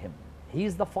after him.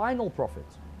 He's the final prophet.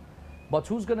 But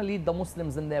who's going to lead the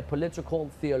Muslims in their political,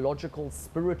 theological,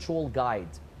 spiritual guide?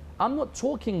 I'm not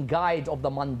talking guide of the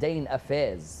mundane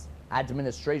affairs,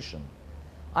 administration.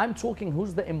 I'm talking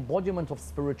who's the embodiment of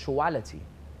spirituality.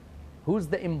 Who's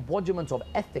the embodiment of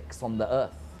ethics on the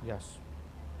earth? Yes.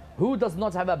 Who does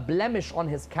not have a blemish on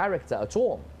his character at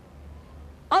all?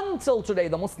 Until today,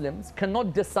 the Muslims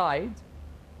cannot decide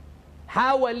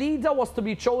how a leader was to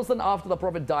be chosen after the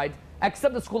Prophet died,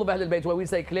 except the school of Ahlul Bayt, where we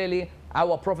say clearly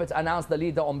our Prophet announced the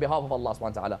leader on behalf of Allah subhanahu wa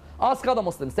ta'ala. Ask other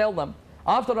Muslims, tell them,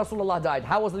 after Rasulullah died,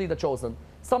 how was the leader chosen?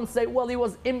 Some say, well, he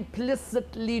was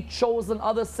implicitly chosen.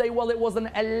 Others say, well, it was an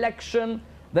election.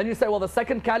 Then you say, well, the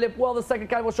second caliph,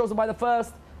 was chosen by the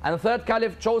first, and the third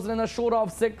caliph chosen in a shura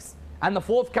of 6, and the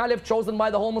fourth caliph chosen by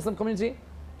the whole Muslim community.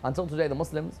 Until today, the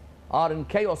Muslims are in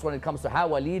chaos when it comes to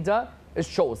how a leader is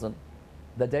chosen.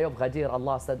 The day of Ghadir,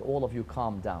 Allah said, all of you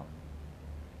calm down.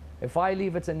 If I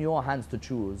leave it in your hands to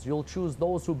choose, you'll choose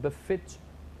those who befit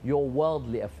your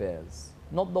worldly affairs,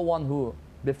 not the one who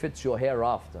befits your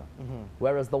hereafter.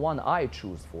 Whereas the one I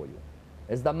choose for you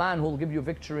is the man who will give you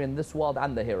victory in this world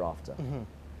and the hereafter.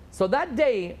 So that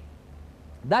day,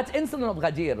 that incident of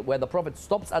Ghadir, where the Prophet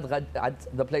stops at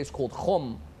the place called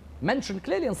Khum, mentioned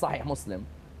clearly in Sahih Muslim,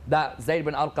 that Zayd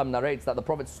bin Arqam narrates that the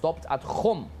Prophet stopped at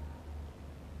Khum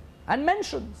and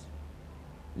mentions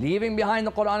leaving behind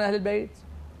the Quran Ahlul Bayt,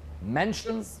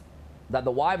 mentions that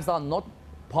the wives are not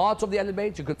part of the Ahlul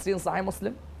Bayt. You could see in Sahih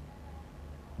Muslim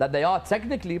that they are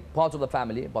technically part of the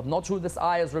family, but not who this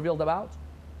ayah is revealed about,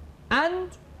 and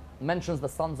mentions the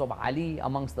sons of Ali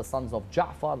amongst the sons of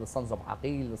Ja'far, the sons of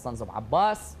Aqil, the sons of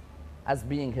Abbas, as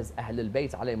being his Ahlul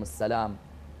Bayt alayhim salam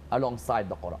alongside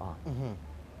the Quran.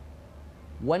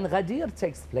 When Ghadir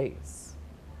takes place,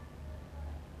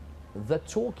 The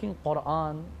talking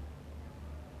Quran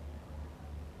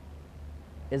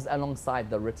is alongside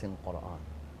the written Quran.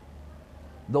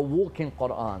 The walking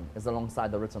Quran is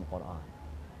alongside the written Quran.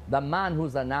 The man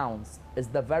who's announced is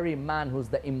the very man who's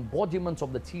the embodiment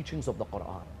of the teachings of the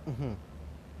Quran.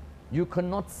 You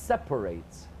cannot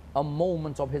separate a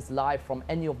moment of his life from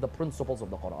any of the principles of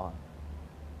the Quran.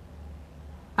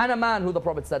 And a man who the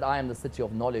Prophet said, I am the city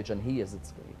of knowledge and he is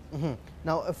its gate.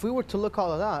 Now, if we were to look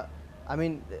all of that, I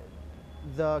mean,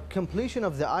 the completion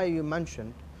of the ayah you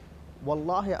mentioned,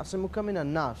 Wallahi asimuka min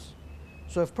an-nas.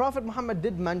 So if Prophet Muhammad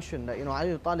did mention that,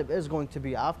 Ali Talib is going to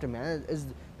be after me and is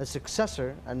the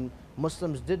successor, and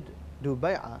Muslims did do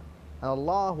bay'ah, and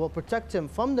Allah will protect him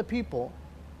from the people,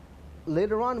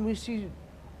 later on we see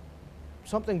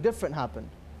something different happen.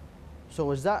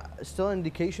 So is that still an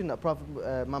indication that Prophet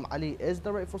Imam Ali is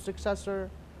the rightful successor?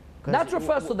 That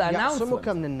refers to the announcement.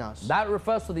 announcement. That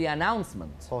refers to the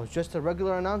announcement. Oh, it's just a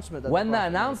regular announcement. When the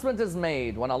announcement is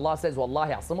made, when Allah says,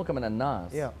 Wallahi asimuka min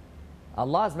an-nas, yeah.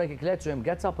 Allah is making clear to him,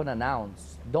 get up and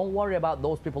announce. Don't worry about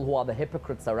those people who are the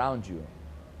hypocrites around you.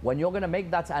 When you're going to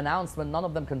make that announcement, none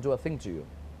of them can do a thing to you.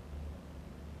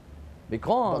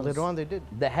 Because but later on they did.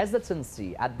 The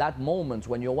hesitancy at that moment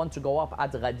when you want to go up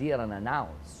at Ghadir and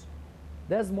announce,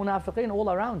 there's munafiqeen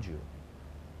all around you.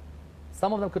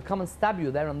 Some of them could come and stab you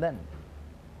there and then.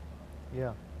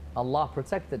 Yeah. Allah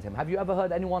protected him. Have you ever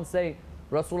heard anyone say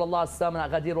Rasulullah's sermon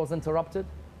at Ghadir was interrupted?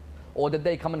 Or did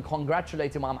they come and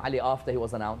congratulate Imam Ali after he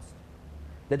was announced?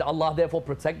 Did Allah therefore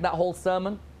protect that whole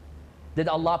sermon? Did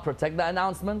Allah protect the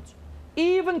announcement?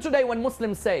 Even today when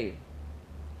Muslims say,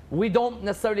 we don't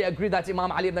necessarily agree that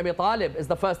Imam Ali ibn Abi Talib is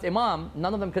the first Imam,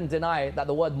 none of them can deny that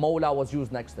the word Mawla was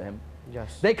used next to him.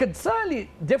 Yes. They could certainly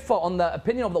differ on the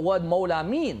opinion of the word Mawla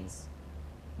means,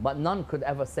 but none could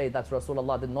ever say that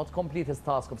Rasulullah did not complete his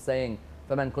task of saying,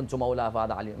 فَمَنْ كُنْتُ مَوْلَى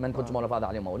فَهَذَا عَلِي مَنْ كُنْتُ مَوْلَى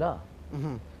فَهَذَا عَلِي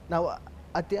مَوْلَى. Now,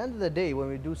 at the end of the day, when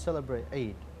we do celebrate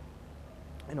Eid,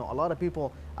 a lot of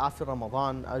people after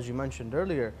Ramadan, as you mentioned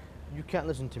earlier, you can't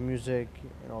listen to music.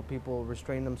 People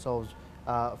restrain themselves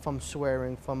from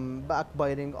swearing, from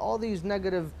backbiting, all these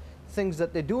negative things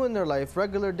that they do in their life.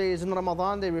 Regular days in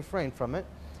Ramadan, they refrain from it.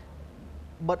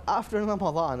 But after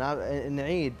Ramadan, in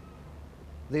Eid,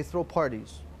 they throw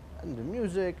parties, and the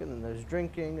music, and then there's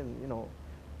drinking, and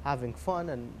having fun,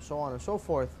 and so on and so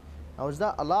forth. Now, is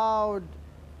that allowed?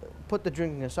 Put the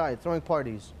drinking aside, throwing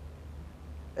parties.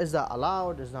 Is that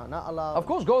allowed? Is that not allowed? Of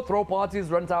course, go throw parties,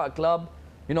 rent out a club,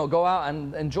 go out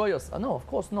and enjoy yourself. No, of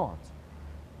course not.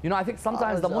 I think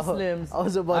sometimes the Muslims,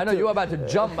 I know you were about to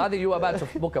jump, I think you were about to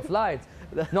book a flight.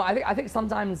 No, I think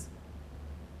sometimes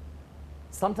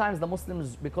the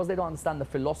Muslims, because they don't understand the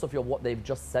philosophy of what they've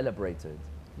just celebrated.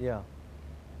 Yeah.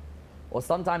 Or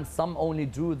sometimes some only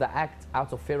do the act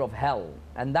out of fear of hell.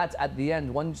 And that at the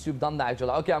end, once you've done that act, you're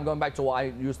like, okay, I'm going back to what I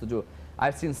used to do.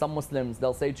 I've seen some Muslims,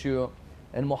 they'll say to you,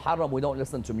 in Muharram, we don't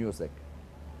listen to music.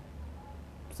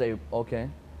 Say, okay.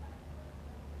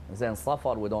 And say, in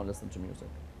Safar, we don't listen to music.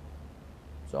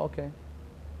 So, okay.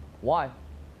 Why?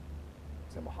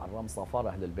 Say, Muharram, Safar,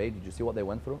 Ahl al-Bayt, did you see what they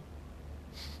went through?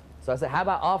 So I say, how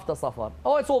about after Safar?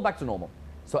 Oh, it's all back to normal.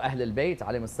 So Ahl al-Bayt,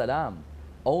 alayhim as-salam,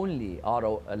 only are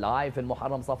alive in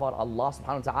Muharram Safar. Allah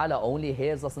subhanahu wa ta'ala only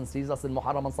hears us and sees us in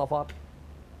Muharram and Safar.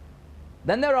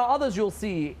 Then there are others you'll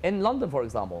see in London, for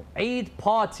example. Eid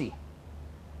party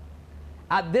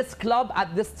at this club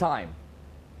at this time.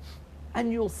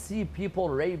 And you'll see people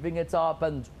raving it up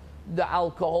and the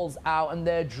alcohol's out and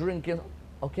they're drinking.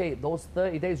 Okay, those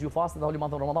 30 days you fasted the holy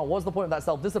month of Ramadan, what's the point of that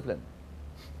self-discipline?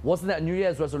 Wasn't it a New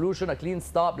Year's resolution, a clean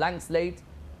start, blank slate?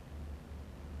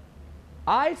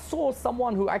 I saw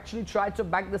someone who actually tried to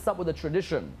back this up with a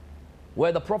tradition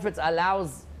where the Prophet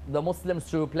allows the Muslims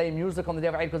to play music on the day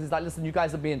of Eid because he's like, listen, you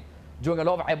guys have been doing a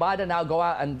lot of ibadah, now go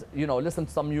out and listen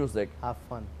to some music. Have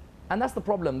fun. And that's the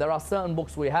problem. There are certain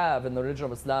books we have in the religion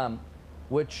of Islam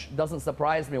which doesn't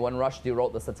surprise me when Rushdie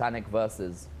wrote the satanic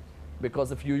verses,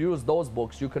 because if you use those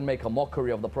books you can make a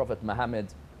mockery of the Prophet Muhammad,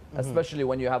 especially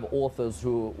when you have authors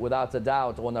who, without a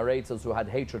doubt, or narrators who had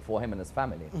hatred for him and his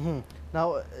family.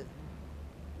 Now,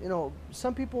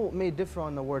 some people may differ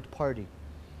on the word party.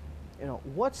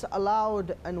 What's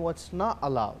allowed and what's not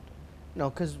allowed.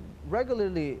 Because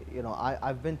regularly,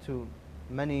 I've been to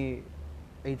many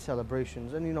Eid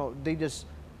celebrations, and they just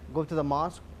go to the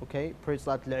mosque, okay, pray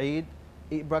Salat al-Eid,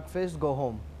 eat breakfast, go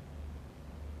home.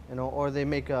 Or they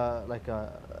make a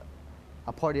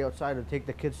party outside or take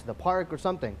the kids to the park or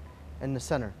something in the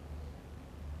center.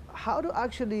 How to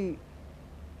actually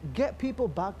get people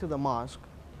back to the mosque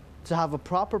to have a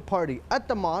proper party at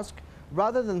the mosque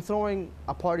rather than throwing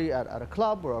a party at a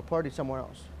club or a party somewhere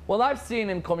else? Well, I've seen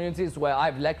in communities where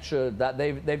I've lectured that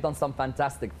they've done some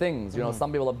fantastic things. You know,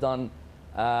 some people have done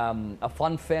a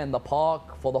fun fair in the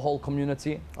park for the whole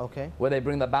community. Okay. Where they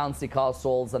bring the bouncy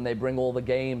castles and they bring all the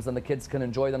games and the kids can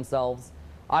enjoy themselves.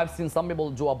 I've seen some people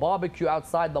do a barbecue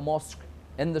outside the mosque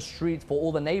in the street for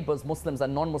all the neighbors, Muslims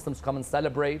and non-Muslims, come and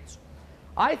celebrate.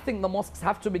 I think the mosques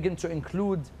have to begin to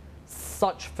include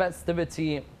such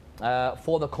festivity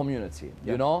for the community,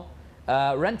 you know?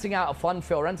 Renting out a fun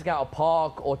fair, or renting out a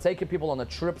park, or taking people on a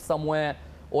trip somewhere,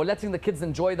 or letting the kids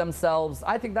enjoy themselves.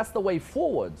 I think that's the way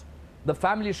forward. The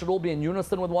family should all be in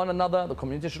unison with one another. The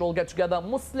community should all get together,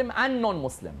 Muslim and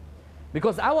non-Muslim.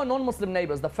 Because our non-Muslim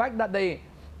neighbors, the fact that they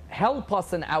help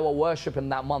us in our worship in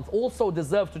that month, also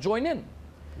deserve to join in.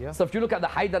 Yeah. So if you look at the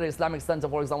Haidar Islamic Center,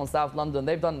 for example, in South London,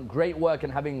 they've done great work in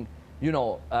having, you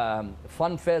know,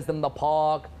 fun fairs in the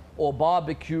park, or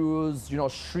barbecues, you know,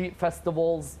 street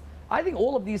festivals. I think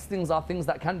all of these things are things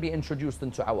that can be introduced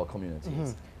into our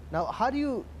communities. Now, how do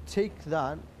you take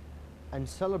that and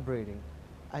celebrating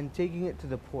and taking it to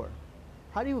the poor?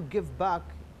 How do you give back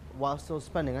while still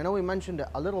spending? I know we mentioned it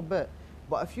a little bit,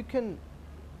 but if you can,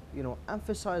 you know,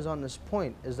 emphasize on this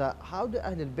point, is that how do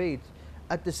Ahlul Bayt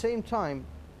at the same time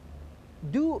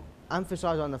do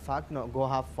emphasize on the fact, you know, go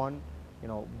have fun, you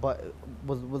know, but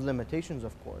with limitations,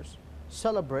 of course,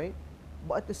 celebrate,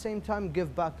 but at the same time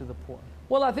give back to the poor?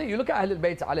 Well, I think you look at Ahlul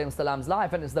Bayt alayhim salam's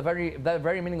life, and it's the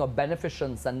very meaning of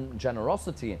beneficence and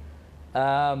generosity.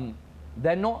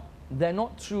 They're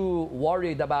not too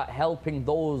worried about helping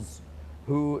those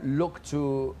who look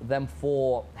to them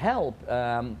for help.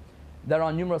 There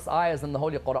are numerous ayahs in the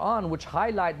Holy Quran which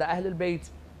highlight that Ahlul Bayt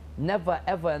never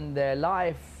ever in their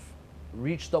life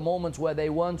reached a moment where they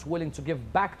weren't willing to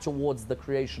give back towards the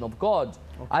creation of God.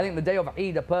 Okay. I think the day of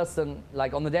Eid, a person,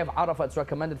 like on the day of Arafah, it's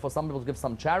recommended for some people to give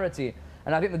some charity.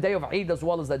 And I think the day of Eid as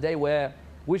well is the day where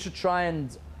we should try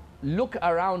and look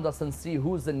around us and see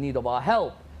who's in need of our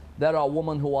help. There are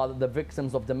women who are the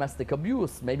victims of domestic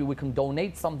abuse. Maybe we can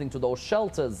donate something to those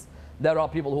shelters. There are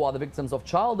people who are the victims of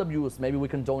child abuse. Maybe we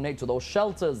can donate to those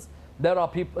shelters. There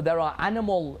are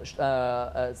animal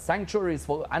sanctuaries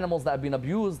for animals that have been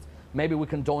abused. Maybe we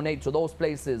can donate to those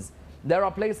places. There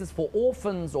are places for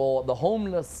orphans or the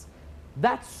homeless.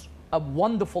 That's a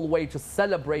wonderful way to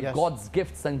celebrate God's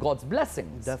gifts and God's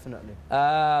blessings. Definitely.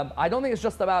 I don't think it's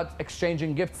just about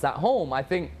exchanging gifts at home. I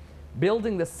think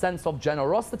building this sense of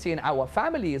generosity in our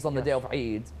families on the day of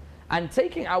Eid, and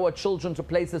taking our children to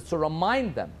places to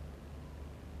remind them.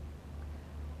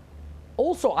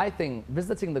 Also, I think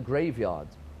visiting the graveyard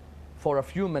for a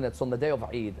few minutes on the day of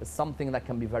Eid is something that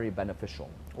can be very beneficial.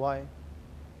 Why?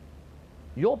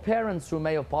 Your parents who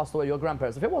may have passed away, your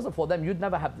grandparents, if it wasn't for them, you'd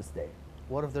never have this day.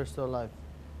 What if they're still alive?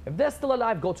 If they're still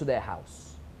alive, go to their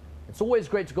house. It's always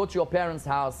great to go to your parents'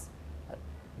 house,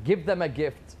 give them a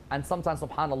gift, and sometimes,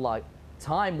 subhanAllah,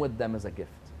 time with them is a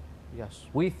gift. Yes.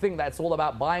 We think that it's all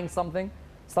about buying something.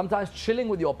 Sometimes chilling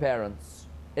with your parents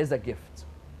is a gift.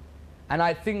 And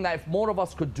I think that if more of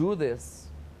us could do this,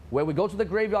 where we go to the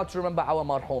graveyard to remember our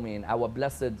marhumin, our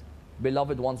blessed,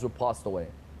 beloved ones who passed away,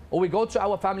 or we go to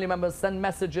our family members, send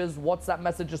messages, WhatsApp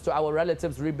messages to our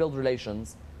relatives, rebuild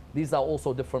relations. These are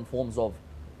also different forms of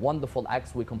wonderful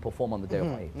acts we can perform on the day of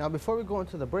Eid. Now, before we go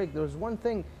into the break, there's one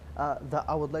thing that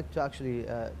I would like to actually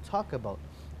talk about,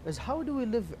 is how do we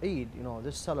live Eid, you know,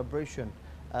 this celebration,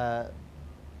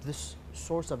 this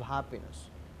source of happiness,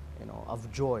 you know,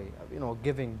 of joy, you know,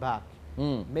 giving back,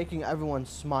 making everyone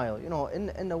smile. You know,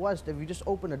 in the West, if you just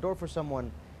open a door for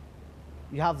someone,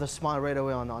 you have the smile right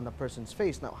away on the person's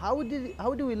face. Now, how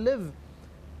do we live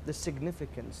the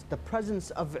significance, the presence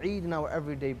of Eid in our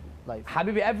everyday life?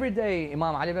 Habibi, every day,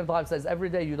 Imam Ali ibn Abi Talib says, every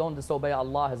day you don't disobey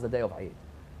Allah is the day of Eid.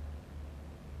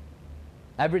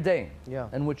 Every day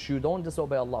in which you don't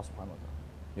disobey Allah subhanahu wa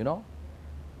ta'ala. You know?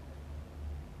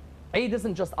 Eid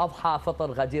isn't just Adha,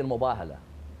 Fitr, Ghadir, Mubahala.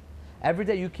 Every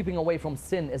day you keeping away from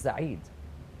sin is a Eid.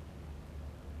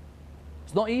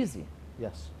 It's not easy.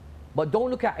 Yes. But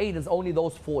don't look at Eid as only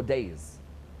those 4 days.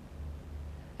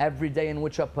 Every day in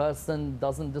which a person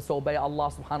doesn't disobey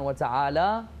Allah subhanahu wa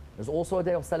ta'ala is also a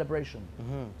day of celebration.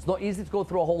 It's not easy to go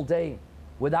through a whole day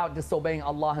without disobeying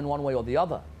Allah in one way or the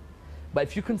other. But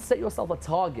if you can set yourself a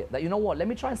target that, you know what, let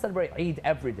me try and celebrate Eid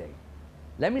every day.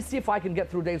 Let me see if I can get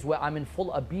through days where I'm in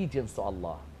full obedience to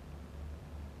Allah.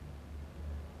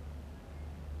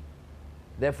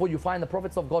 Therefore, you find the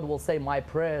prophets of God will say, my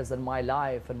prayers and my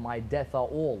life and my death are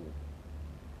all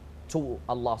to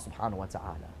Allah subhanahu wa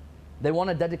ta'ala. They want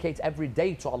to dedicate every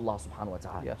day to Allah subhanahu wa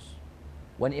ta'ala. Yes.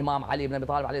 When Imam Ali ibn Abi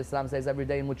Talib alayhi salam says, every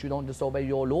day in which you don't disobey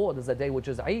your Lord is a day which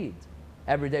is Eid.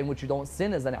 Every day in which you don't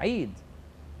sin is an Eid.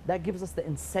 that gives us the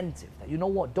incentive that, you know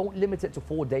what, don't limit it to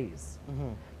 4 days.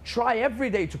 Try every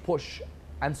day to push,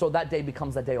 and so that day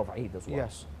becomes a day of Eid as well.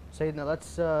 Yes. Sayyidina,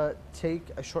 let's take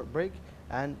a short break,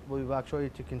 and we'll be back shortly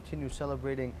to continue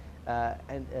celebrating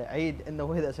Eid in the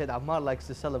way that Sayyid Ammar likes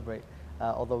to celebrate,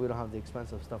 although we don't have the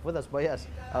expensive stuff with us. But yes,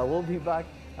 we'll be back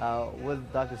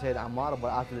with Dr. Sayyid Ammar,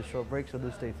 but after the short break, so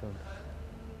do stay tuned.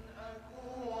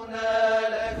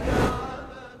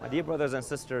 My dear brothers and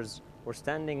sisters, we're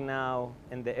standing now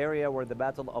in the area where the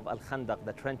Battle of Al-Khandaq,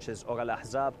 the trenches, or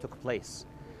Al-Ahzab, took place.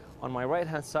 On my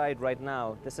right-hand side right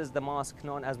now, this is the mosque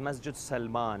known as Masjid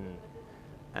Salman.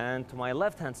 And to my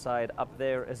left-hand side up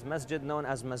there is masjid known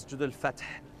as Masjid al-Fath.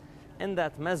 In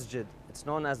that masjid, it's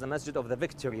known as the Masjid of the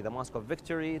Victory, the Mosque of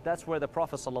Victory. That's where the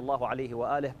Prophet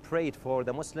ﷺ prayed for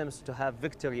the Muslims to have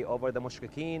victory over the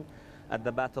Mushrikeen at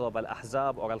the Battle of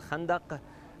Al-Ahzab or Al-Khandaq.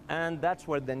 And that's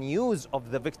where the news of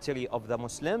the victory of the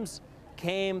Muslims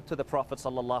came to the Prophet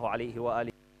ﷺ.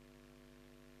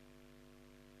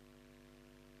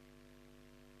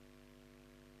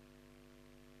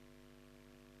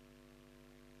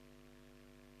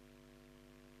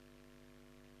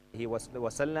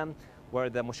 Wasallam, where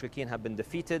the Mushrikeen have been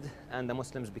defeated and the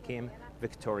Muslims became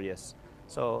victorious.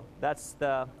 So that's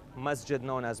the masjid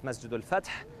known as Masjid al-Fath,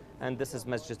 and this is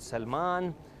Masjid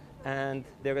Salman, and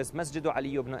there is Masjid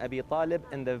Ali ibn Abi Talib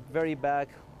in the very back.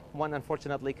 One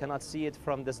unfortunately cannot see it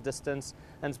from this distance,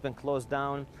 and it's been closed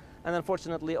down. And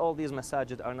unfortunately all these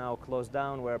masajid are now closed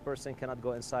down, where a person cannot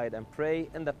go inside and pray.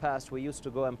 In the past we used to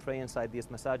go and pray inside these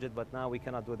masajid, but now we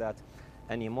cannot do that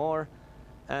anymore.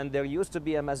 And there used to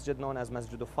be a masjid known as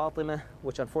Masjid Fatima,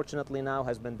 which unfortunately now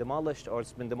has been demolished, or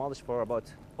it's been demolished for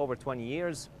about over 20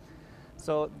 years.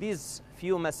 So these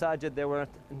few masajid, there were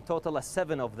in total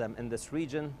 7 of them in this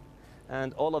region,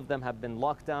 and all of them have been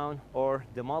locked down or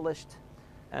demolished,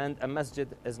 and a masjid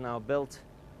is now built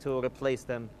to replace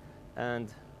them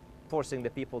and forcing the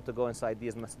people to go inside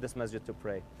this masjid to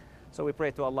pray. So we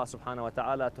pray to Allah subhanahu wa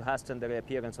ta'ala to hasten the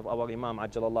reappearance of our Imam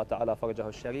Ajjalallah ta'ala farajahu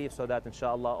al-Sharif, so that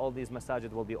inshallah all these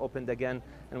masajid will be opened again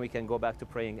and we can go back to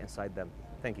praying inside them.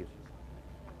 Thank you.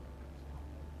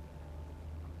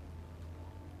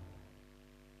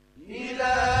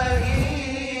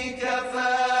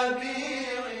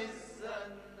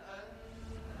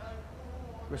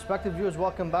 Respected viewers,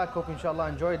 welcome back. Hope inshallah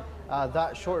enjoyed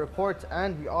that short report,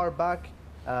 and we are back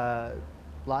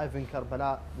live in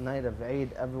Karbala, night of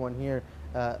Eid. Everyone here,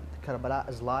 Karbala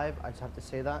is live. I just have to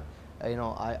say that. You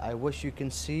know, I wish you can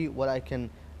see what I can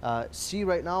see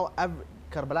right now.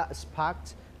 Karbala is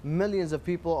packed. Millions of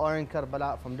people are in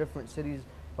Karbala from different cities,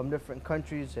 from different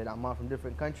countries. Sayyid Ammar from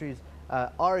different countries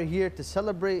are here to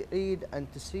celebrate Eid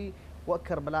and to see what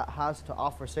Karbala has to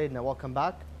offer. Sayyidina, welcome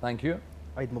back. Thank you.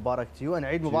 Eid Mubarak to you, and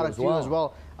Eid Mubarak to you as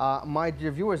well, my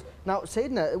dear viewers. Now,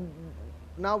 Sayyidina,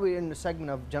 now we're in the segment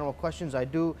of general questions. I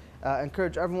do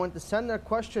encourage everyone to send their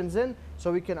questions in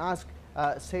so we can ask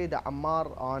Sayyid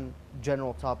Ammar on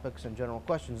general topics and general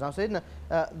questions. Now, Sayyidina,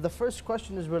 the first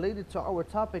question is related to our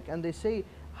topic, and they say,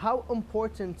 how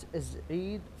important is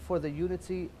Eid for the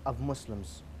unity of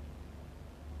Muslims?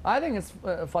 I think it's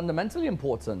fundamentally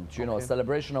important, you know, a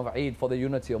celebration of Eid for the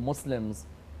unity of Muslims,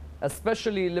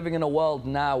 especially living in a world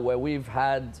now where we've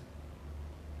had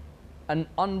an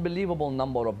unbelievable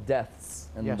number of deaths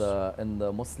in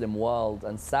the Muslim world,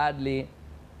 and sadly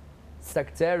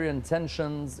sectarian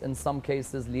tensions in some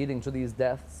cases leading to these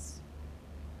deaths,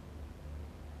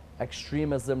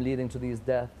 extremism leading to these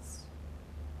deaths.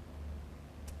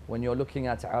 When you're looking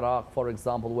at Iraq, for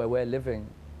example, where we're living,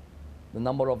 the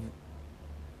number of,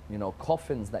 you know,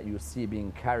 coffins that you see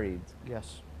being carried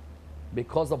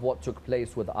because of what took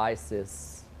place with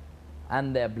ISIS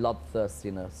and their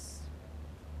bloodthirstiness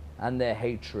and their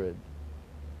hatred.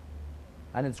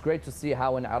 And it's great to see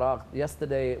how in Iraq,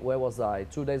 yesterday, where was I?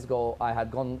 2 days ago, I had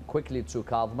gone quickly to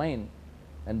Kadhmain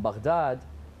in Baghdad,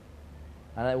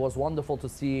 and it was wonderful to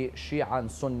see Shia and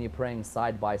Sunni praying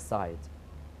side by side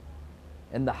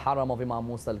in the haram of Imam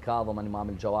Musa al-Kadhim and Imam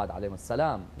al-Jawad alayhim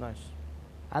as-salam. Nice.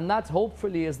 And that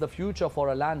hopefully is the future for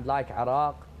a land like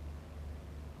Iraq,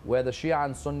 where the Shia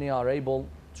and Sunni are able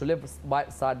to live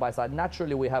side by side.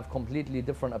 Naturally, we have completely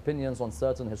different opinions on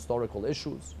certain historical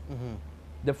issues,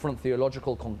 different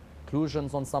theological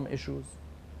conclusions on some issues.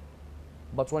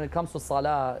 But when it comes to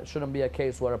Salah, it shouldn't be a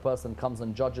case where a person comes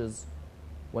and judges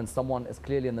when someone is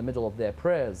clearly in the middle of their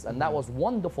prayers. And that was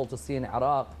wonderful to see in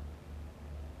Iraq,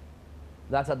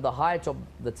 that at the height of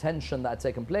the tension that had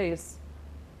taken place,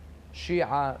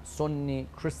 Shia, Sunni,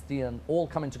 Christian, all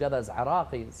coming together as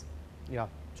Iraqis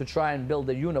to try and build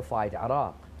a unified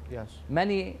Iraq.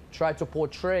 Many try to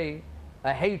portray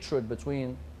a hatred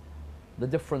between the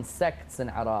different sects in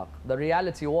Iraq. The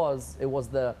reality was, it was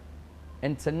the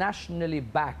internationally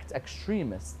backed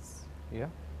extremists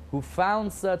who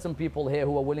found certain people here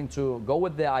who were willing to go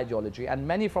with their ideology, and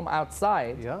many from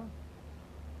outside.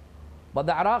 But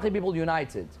the Iraqi people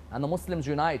united, and the Muslims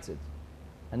united.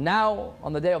 And now,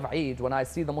 on the day of Eid, when I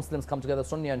see the Muslims come together,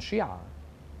 Sunni and Shia,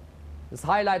 this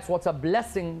highlights what a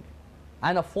blessing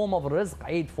and a form of rizq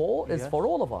Eid is for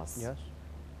all of us.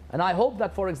 And I hope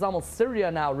that, for example,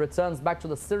 Syria now returns back to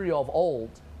the Syria of old,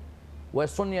 where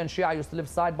Sunni and Shia used to live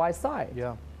side by side.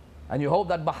 And you hope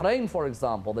that Bahrain, for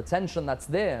example, the tension that's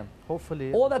there,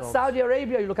 hopefully, or that Saudi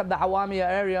Arabia, you look at the Awamiya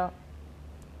area,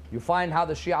 you find how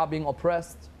the Shia are being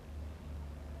oppressed.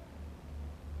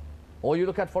 Or you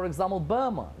look at, for example,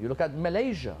 Burma, you look at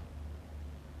Malaysia,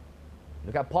 you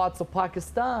look at parts of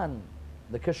Pakistan,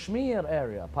 the Kashmir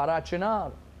area,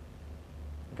 Parachinar,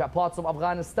 look at parts of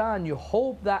Afghanistan. You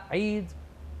hope that Eid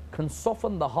can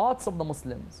soften the hearts of the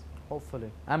Muslims.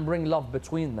 Hopefully. And bring love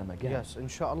between them again. Yes,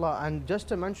 inshallah. And just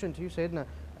to mention to you, Sayyidina,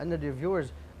 and the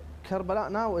viewers, Karbala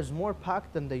now is more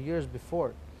packed than the years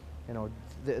before. You know,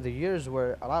 the years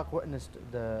where Iraq witnessed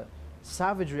the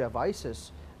savagery of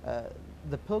ISIS,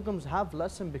 the pilgrims have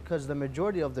lessened because the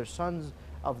majority of their sons,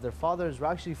 of their fathers, were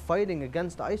actually fighting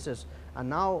against ISIS. And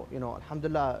now, you know,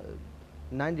 alhamdulillah,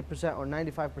 90% or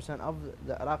 95% of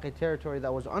the Iraqi territory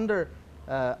that was under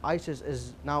ISIS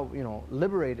is now, you know,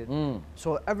 liberated.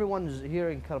 So everyone's here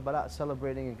in Karbala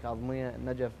celebrating, in Kazmiya,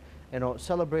 Najaf, you know,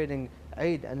 celebrating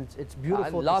Eid, and it's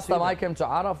beautiful. Last time I came to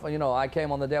Arafah, you know, I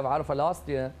came on the day of Arafah last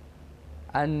year,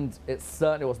 and it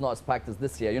certainly was not as packed as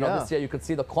this year. You know, this year you could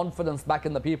see the confidence back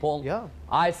in the people.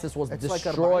 ISIS was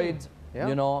destroyed, like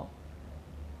you know.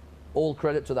 All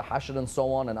credit to the Hashr and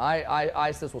so on, and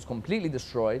ISIS was completely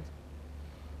destroyed.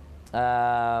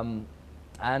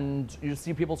 And you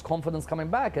see people's confidence coming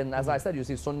back. And as I said, you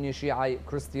see Sunni, Shia,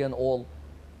 Christian, all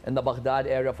in the Baghdad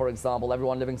area, for example,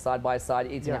 everyone living side by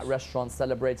side, eating at restaurants,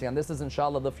 celebrating. And this is,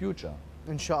 inshallah, the future.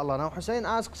 Inshallah. Now, Hussein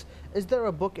asks, is there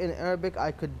a book in Arabic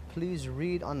I could please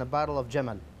read on the Battle of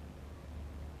Jamal?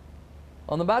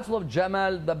 On the Battle of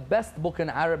Jamal, the best book in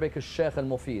Arabic is Sheikh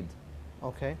al-Mufid.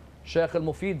 Okay. Sheikh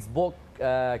al-Mufid's book,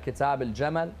 Kitab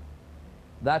al-Jamal.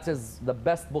 That is the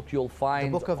best book you'll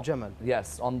find. The Book of Jamal.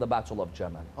 Yes, on the Battle of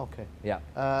Jamal. Okay. Yeah.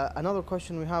 Another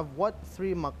question we have, what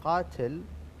 3 maqatil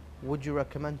would you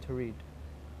recommend to read?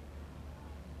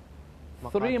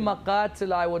 3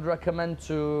 maqatil I would recommend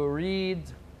to read.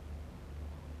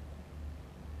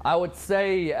 I would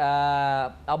say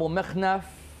Abu Mikhnaf,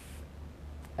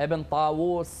 Ibn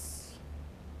Tawus,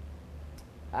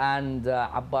 and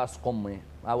Abbas Qummi.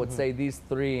 I would say these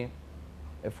 3.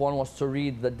 If one was to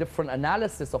read the different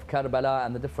analysis of Karbala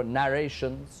and the different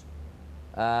narrations,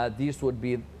 these would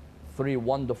be 3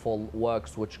 wonderful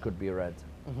works which could be read.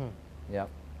 Yeah.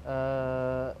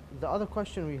 The other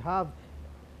question we have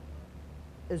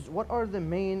is, what are the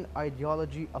main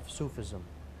ideology of Sufism?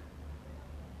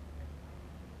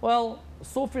 Well,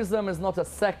 Sufism is not a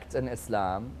sect in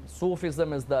Islam.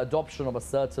 Sufism is the adoption of a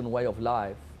certain way of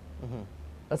life,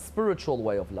 a spiritual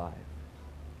way of life.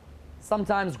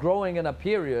 Sometimes growing in a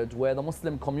period where the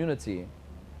Muslim community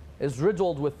is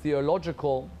riddled with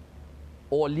theological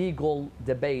or legal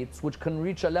debates which can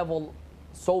reach a level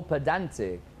so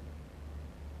pedantic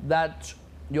that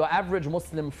your average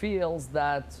Muslim feels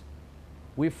that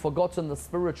we've forgotten the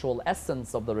spiritual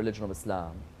essence of the religion of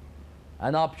Islam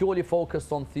and are purely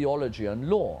focused on theology and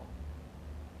law.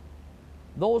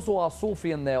 Those who are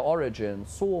Sufi in their origin,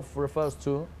 Suf refers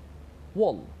to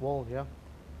wool. Wool, yeah.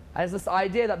 As this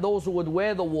idea that those who would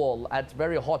wear the wool at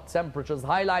very hot temperatures,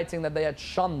 highlighting that they had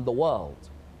shunned the world.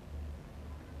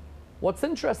 What's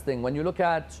interesting when you look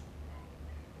at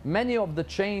many of the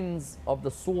chains of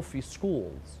the Sufi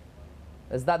schools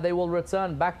is that they will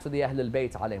return back to the Ahlul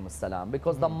Bayt alayhim salam,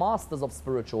 because the masters of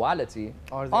spirituality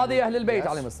are the Ahlul Bayt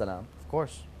alayhim salam. Of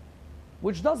course.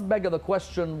 Which does beg the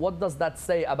question, what does that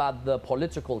say about the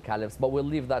political caliphs? But we'll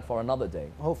leave that for another day.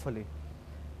 Hopefully.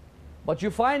 But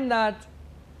you find that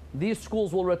these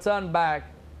schools will return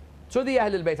back to the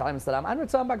Ahlul Bayt alayhim salam and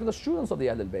return back to the students of the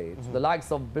Ahlul Bayt. The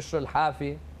likes of Bishr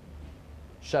al-Hafi,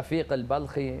 Shafiq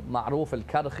al-Balkhi, Ma'ruf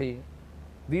al-Karkhi.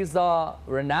 These are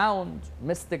renowned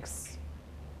mystics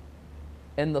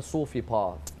in the Sufi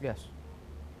path. Yes.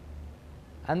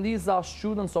 And these are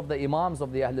students of the Imams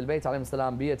of the Ahlul Bayt alayhim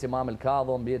salam, be it Imam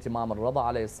al-Kadhim, be it Imam al-Rada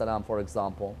alayhi salam, for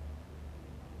example.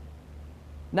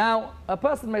 Now, a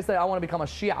person may say, I want to become a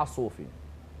Shia Sufi.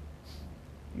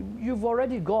 You've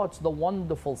already got the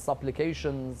wonderful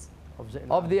supplications of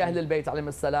the Ahlul Bayt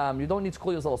alayhim salam. You don't need to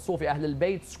call yourself a Sufi. Ahlul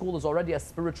Bayt school is already a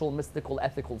spiritual, mystical,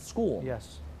 ethical school.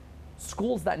 Yes.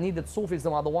 schools that needed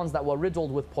Sufism are the ones that were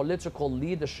riddled with political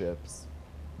leaderships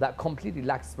that completely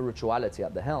lacked spirituality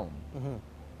at the helm.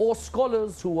 Or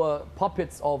scholars who were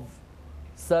puppets of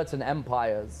certain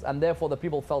empires, and therefore the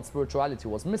people felt spirituality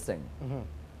was missing.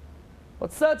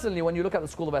 But certainly when you look at the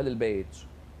school of Ahlul Bayt,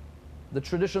 the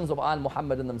traditions of Al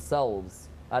Muhammad in themselves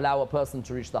allow a person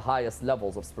to reach the highest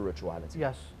levels of spirituality.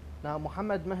 Yes. Now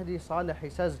Muhammad Mahdi Saleh, he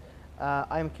says,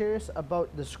 I am curious about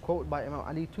this quote by Imam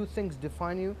Ali. Two things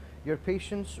define you: your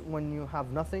patience when you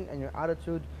have nothing, and your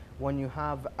attitude when you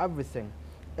have everything.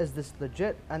 Is this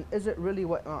legit, and is it really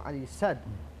what Imam Ali said?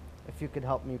 If you could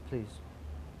help me, please.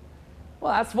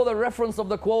 Well, as for the reference of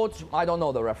the quote, I don't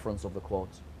know the reference of the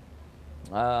quote.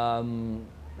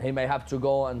 He may have to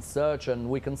go and search, and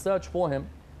we can search for him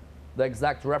the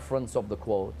exact reference of the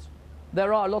quote.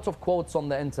 There are a lot of quotes on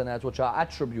the internet which are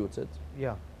attributed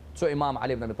to Imam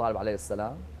Ali ibn Abi Talib alayhi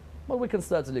salam, but we can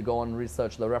certainly go and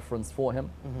research the reference for him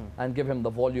and give him the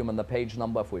volume and the page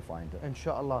number if we find it.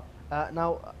 Inshallah.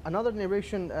 Now, another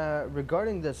narration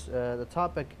regarding this, the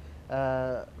topic,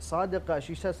 Sadiq,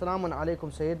 she says, Salamun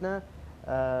alaykum Sayyidina.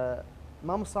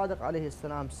 Imam Sadiq alayhi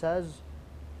salam says,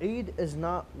 Eid is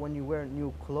not when you wear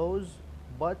new clothes,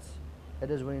 but it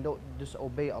is when you don't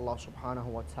disobey Allah subhanahu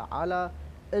wa ta'ala.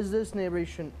 Is this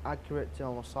narration accurate to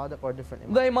Imam Sadiq or different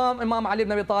Imam? The Imam Ali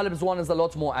ibn Abi Talib's one is a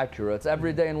lot more accurate.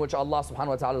 Every day in which Allah subhanahu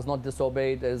wa ta'ala is not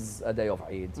disobeyed is a day of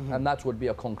Eid. And that would be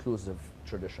a conclusive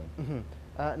tradition.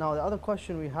 Now the other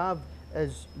question we have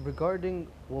is regarding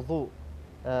wudu.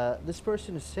 This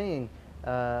person is saying,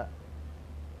 I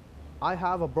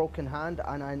have a broken hand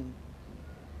and I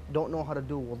don't know how to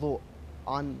do wudu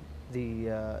on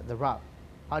the wrap.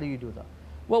 How do you do that?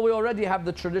 Well, we already have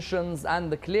the traditions and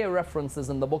the clear references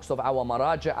in the books of our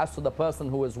maraja as to the person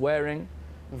who is wearing,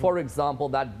 for example,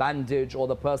 that bandage, or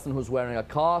the person who's wearing a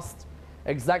cast,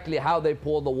 exactly how they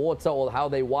pour the water or how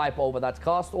they wipe over that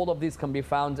cast. All of these can be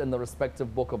found in the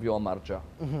respective book of your marja.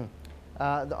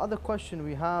 The other question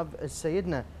we have is,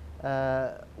 Sayyidina,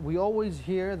 we always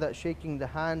hear that shaking the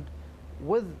hand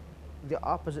with the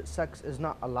opposite sex is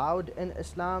not allowed in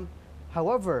Islam.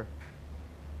 However,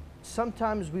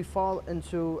 sometimes we fall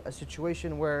into a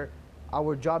situation where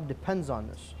our job depends on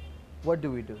this. What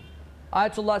do we do?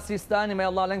 Ayatollah Sistani, may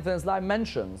Allah lengthen his life,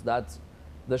 mentions that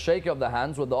the shaking of the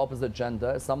hands with the opposite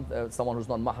gender, someone who's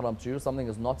not mahram to you, something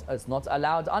is not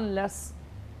allowed unless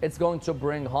it's going to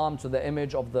bring harm to the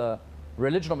image of the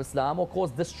religion of Islam or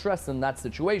cause distress in that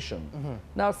situation.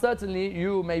 Now, certainly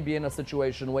you may be in a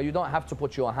situation where you don't have to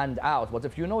put your hand out, but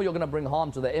if you know you're going to bring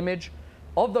harm to the image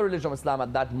of the religion of Islam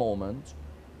at that moment,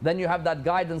 then you have that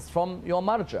guidance from your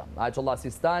marja. Ayatollah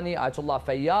Sistani, Ayatollah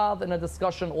Fayyad in a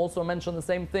discussion also mentioned the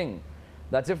same thing.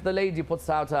 That if the lady puts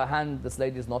out her hand, this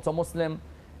lady is not a Muslim,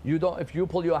 if you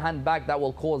pull your hand back, that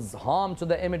will cause harm to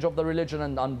the image of the religion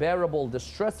and unbearable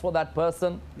distress for that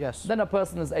person. Then a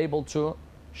person is able to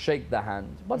shake the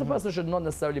hand. But the person should not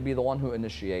necessarily be the one who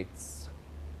initiates.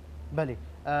 Bali.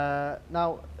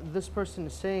 Now, this person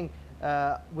is saying,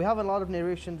 we have a lot of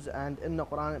narrations, and in the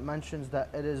Quran it mentions that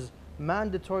it is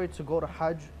mandatory to go to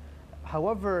Hajj.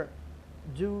 However,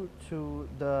 due to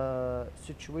the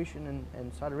situation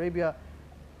in Saudi Arabia,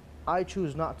 I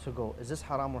choose not to go. Is this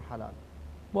haram or halal?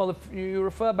 Well, if you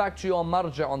refer back to your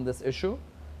marja on this issue,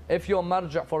 if your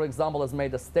marja, for example, has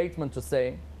made a statement to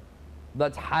say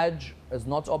that Hajj is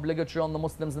not obligatory on the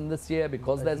Muslims in this year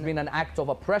because there's been an act of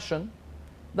oppression,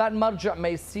 that marja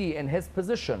may see in his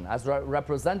position as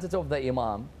representative of the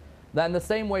Imam, that in the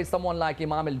same way someone like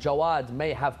Imam al-Jawad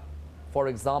may have, for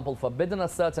example, forbidden a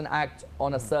certain act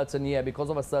on a certain year because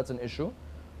of a certain issue,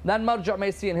 then marja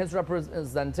may see in his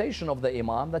representation of the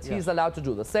Imam that he's allowed to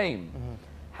do the same.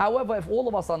 However, if all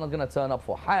of us are not going to turn up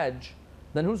for Hajj,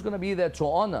 then who's going to be there to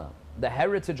honor the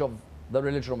heritage of the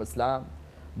religion of Islam,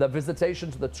 the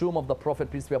visitation to the tomb of the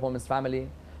Prophet, peace be upon his family,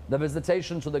 the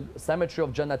visitation to the cemetery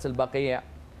of Jannat al-Baqi'?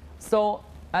 So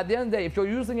at the end of the day, if you're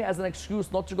using it as an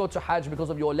excuse not to go to Hajj because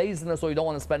of your laziness or you don't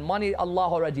want to spend money, Allah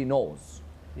already knows.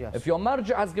 If your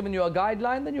marja has given you a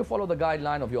guideline, then you follow the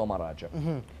guideline of your maraja.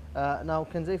 Now,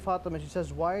 Kanzay Fatima, she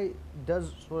says, why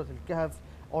does Surah Al-Kahf,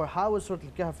 or how is Surah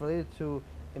Al-Kahf related to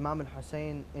Imam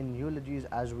al-Hussein in eulogies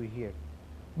as we hear?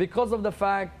 Because of the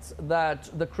fact that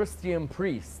the Christian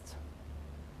priest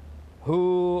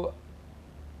who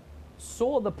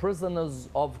saw the prisoners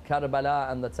of Karbala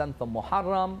and the 10th of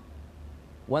Muharram,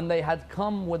 when they had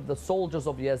come with the soldiers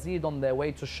of Yazid on their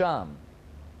way to Sham,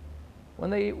 when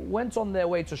they went on their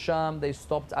way to Sham, they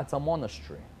stopped at a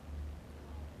monastery.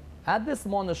 At this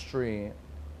monastery,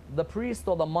 the priest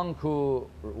or the monk who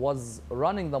was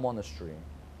running the monastery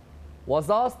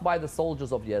was asked by the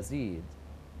soldiers of Yazid,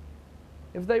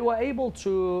 if they were able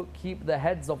to keep the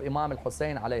heads of Imam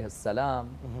al-Hussein alayhi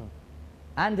salam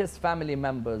and his family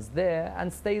members there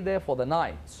and stay there for the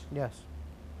night. Yes.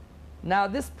 Now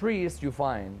this priest, you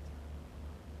find,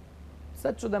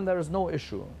 said to them there is no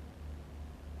issue.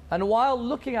 And while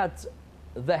looking at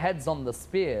the heads on the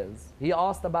spears, he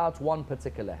asked about one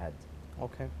particular head.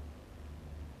 Okay.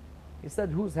 He said,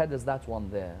 whose head is that one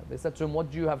there? They said to him,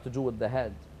 what do you have to do with the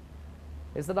head?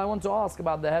 He said, I want to ask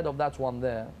about the head of that one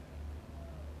there.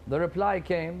 The reply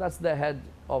came, that's the head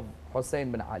of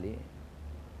Hussein bin Ali.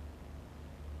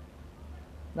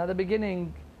 Now, at the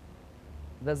beginning,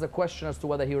 there's a question as to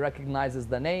whether he recognizes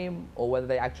the name or whether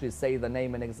they actually say the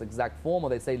name in its exact form or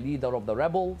they say leader of the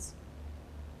rebels.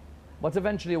 But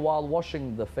eventually, while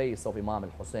washing the face of Imam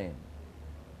al-Hussein,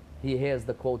 he hears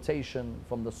the quotation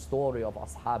from the story of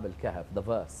Ashab al-Kahf, the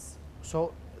verse.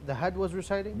 So the head was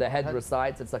reciting? The head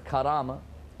recites, it's a karama,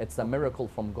 it's a miracle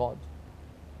from God.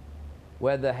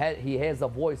 Where the head, he hears a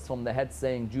voice from the head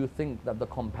saying, do you think that the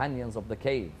companions of the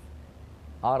cave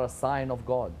are a sign of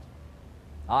God?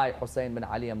 I, Hussein bin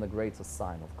Ali, am the greatest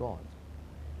sign of God.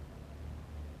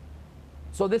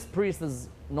 So this priest is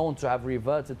known to have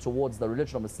reverted towards the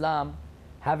religion of Islam,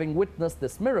 having witnessed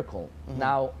this miracle.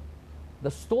 Now,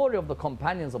 the story of the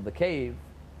companions of the cave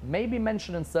may be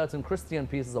mentioned in certain Christian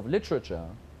pieces of literature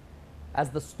as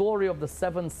the story of the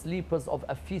 7 sleepers of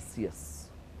Ephesus.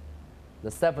 The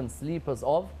 7 sleepers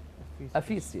of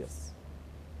Ephesus.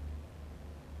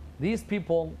 These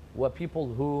people were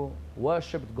people who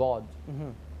worshipped God,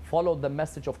 followed the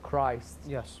message of Christ,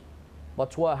 Yes.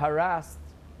 but were harassed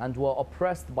and were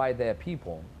oppressed by their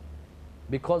people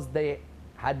because they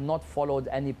had not followed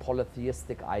any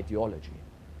polytheistic ideology.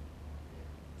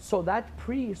 So that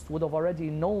priest would have already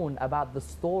known about the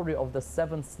story of the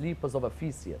 7 sleepers of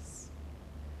Ephesus.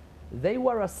 They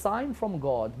were a sign from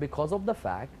God because of the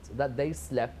fact that they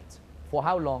slept for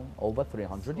how long? Over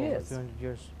 300 years. Over 300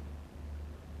 years.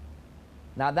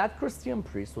 Now that Christian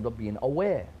priest would have been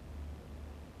aware.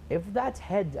 If that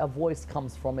head, a voice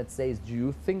comes from it says, do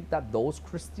you think that those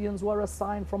Christians were a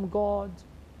sign from God?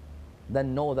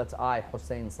 Then know that I,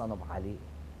 Hussein, son of Ali,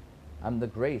 am the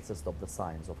greatest of the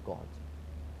signs of God.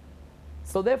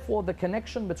 So therefore, the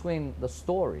connection between the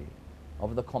story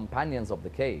of the companions of the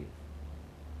cave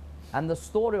and the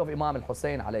story of Imam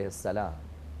al-Hussein alayhi salam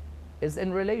is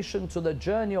in relation to the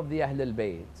journey of the Ahl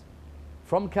al-Bayt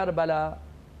from Karbala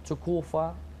to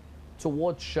Kufa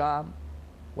towards Sham.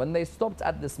 When they stopped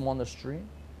at this monastery,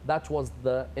 that was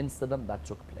the incident that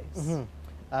took place.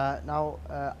 Now,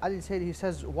 Ali said, he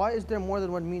says, why is there more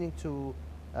than one meaning to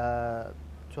a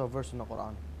verse in the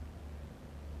Quran?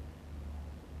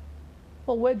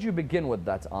 Well, where do you begin with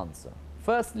that answer?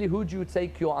 Firstly, who do you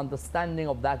take your understanding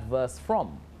of that verse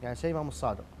from? Yeah, say Imam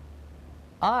al-Sadiq.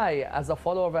 I, as a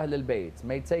follower of Ahl al-Bayt,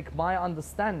 may take my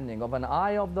understanding of an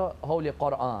ayah of the Holy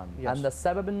Quran and the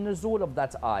sabab al-nuzul of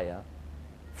that ayah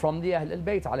from the Ahl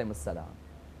al-Bayt alayhim salam.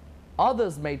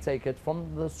 Others may take it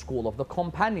from the school of the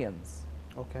companions.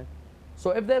 Okay. So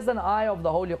if there's an ayah of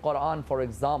the Holy Quran, for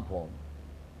example,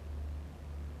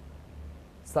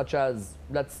 such as,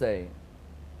 let's say,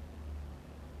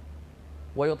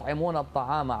 ويطعمون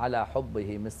الطعام على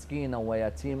حبه مسكينا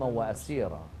ويتيما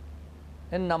وأسيرا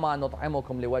إنما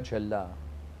نطعمكم لوجه الله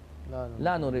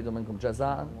لا نريد منكم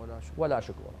جزاء ولا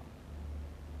شكورا.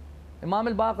 Imam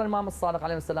al-Baqir, Imam al-Sadiq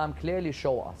alayhi salam clearly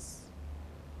show us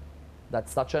that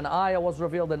such an ayah was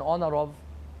revealed in honor of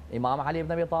Imam Ali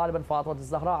ibn Abi Talib and Fatima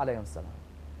al-Zahra alayhi salam.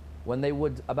 When they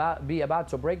would be about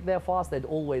to break their fast, they'd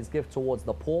always give towards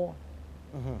the poor.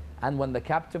 And when the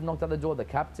captive knocked at the door, the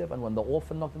captive, and when the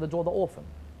orphan knocked at the door, the orphan.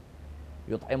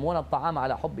 يطعمون الطعام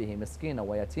على حبه مسكينا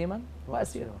ويتيما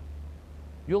وأسيرا.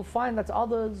 You'll find that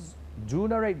others do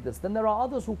narrate this. Then there are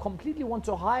others who completely want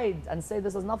to hide and say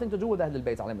this has nothing to do with Ahl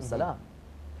al-Bayt alayhim salam.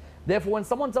 Therefore, when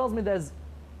someone tells me there's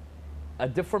a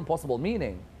different possible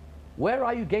meaning, where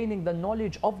are you gaining the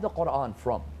knowledge of the Quran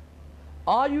from?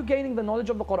 Are you gaining the knowledge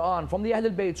of the Quran from the Ahl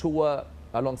al-Bayt who were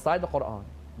alongside the Quran?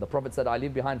 The Prophet said, I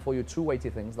leave behind for you 2 weighty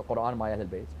things, the Quran and my Ahl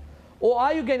al-Bayt. Or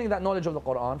are you gaining that knowledge of the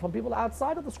Quran from people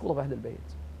outside of the school of Ahl al-Bayt?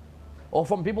 Or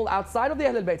from people outside of the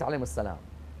Ahl al-Bayt alayhim salam?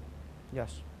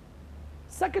 Yes.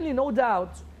 Secondly, no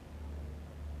doubt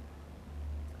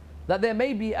that there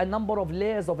may be a number of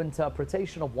layers of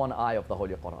interpretation of one ayah of the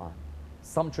Holy Quran.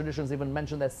 Some traditions even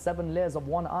mention there's 7 layers of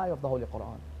one ayah of the Holy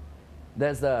Quran.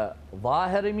 There's a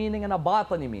zahiri meaning and a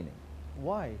batini meaning.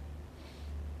 Why?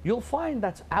 You'll find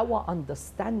that our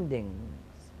understandings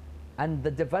and the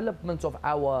development of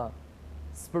our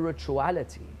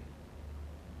spirituality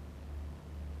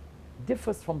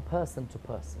differs from person to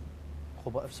person.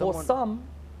 If For some,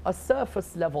 a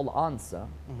surface level answer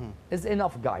is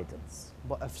enough guidance.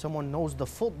 But if someone knows the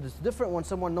full, it's different when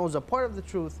someone knows a part of the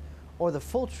truth or the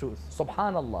full truth.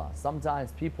 Subhanallah,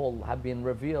 sometimes people have been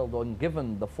revealed and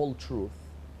given the full truth,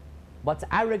 but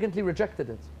arrogantly rejected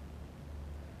it.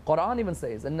 Quran even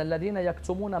says, إن الذين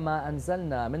يكتمون ما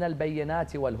أنزلنا من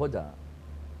البينات والهدى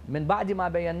من بعد ما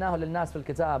بيناه للناس في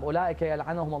الكتاب أولئك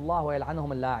يلعنهم الله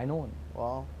ويلعنهم اللاعنون.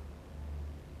 Wow.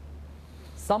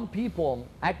 Some people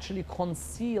actually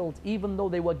concealed, even though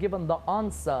they were given the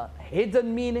answer,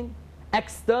 hidden meaning,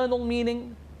 external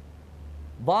meaning,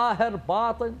 ظاهر,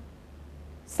 باطن.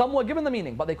 Some were given the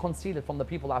meaning, but they concealed it from the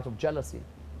people out of jealousy.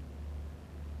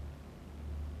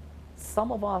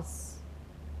 Some of us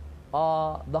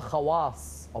are the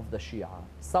khawas of the Shia.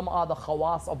 Some are the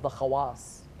khawas of the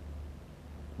khawas.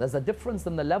 There's a difference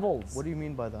in the levels. What do you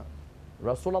mean by that?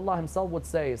 Rasulullah himself would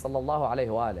say, sallallahu alayhi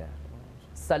wa alayhi,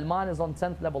 Salman is on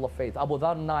 10th level of faith, Abu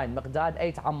Dhar 9, Miqdad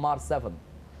 8, Ammar 7.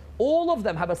 All of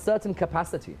them have a certain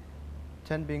capacity.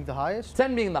 10 being the highest?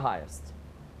 10 being the highest.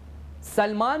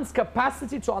 Salman's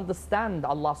capacity to understand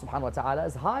Allah subhanahu wa ta'ala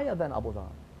is higher than Abu Dhar.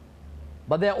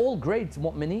 But they're all great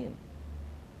mu'mineen.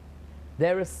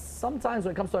 There is sometimes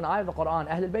when it comes to an ayah of the Quran,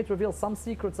 Ahlul Bayt reveals some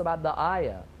secrets about the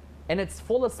ayah in its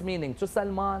fullest meaning to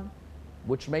Salman,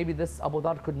 which maybe this Abu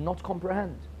Dhar could not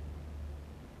comprehend.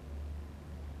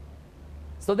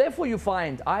 So therefore you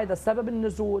find either sabab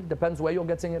al-nuzul, depends where you're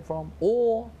getting it from,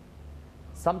 or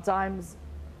sometimes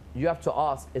you have to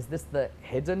ask, is this the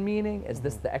hidden meaning? Is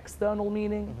this the external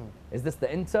meaning? Is this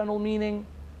the internal meaning?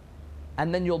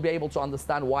 And then you'll be able to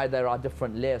understand why there are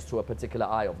different layers to a particular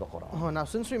ayah of the Quran. Now,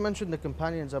 since we mentioned the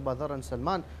companions Abu Dhar and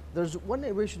Salman, there's one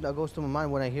narration that goes to my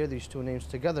mind when I hear these two names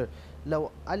together. لو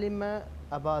علم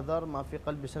أبا ذر ما في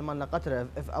قلب سلمان لقتله.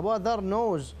 If Abu Dhar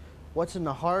knows what's in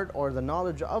the heart or the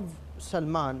knowledge of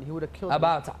Salman, he would have killed him.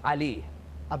 About Ali.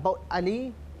 About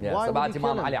Ali? Yes, Why about would he kill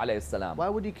Imam him? Ali alayhi salam. Why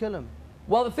would he kill him?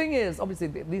 Well, the thing is, obviously,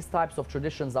 these types of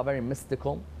traditions are very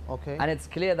mystical. Okay. And it's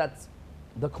clear that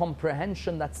the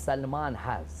comprehension that Salman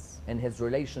has in his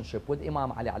relationship with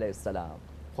Imam Ali alayhi salam.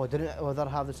 Oh, didn't Abu Dhar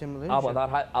have the same relationship?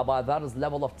 Abu Dhar's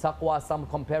level of taqwa, some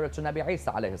compare it to Nabi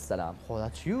Isa alayhi salam. Oh,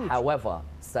 that's huge. However,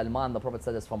 Salman, the Prophet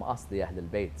said, is from us, the Ahlul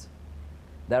Bayt.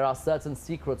 There are certain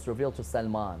secrets revealed to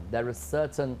Salman. There is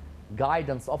certain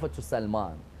guidance offered to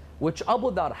Salman, which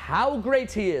Abu Dhar, how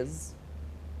great he is,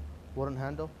 Wouldn't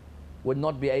handle? would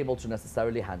not be able to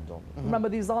necessarily handle. Remember,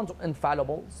 these aren't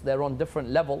infallibles. They're on different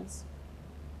levels.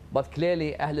 But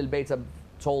clearly, Ahlul Bayt have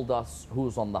told us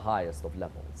who's on the highest of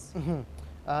levels.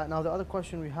 Now, the other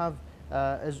question we have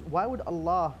is, why would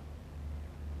Allah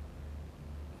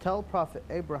tell Prophet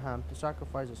Abraham to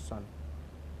sacrifice his son?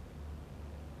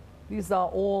 These are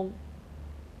all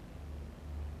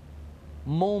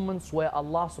moments where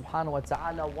Allah subhanahu wa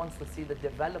ta'ala wants to see the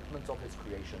development of his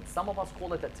creation. Some of us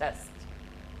call it a test.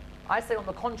 I say on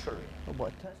the contrary. Oh,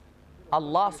 but test.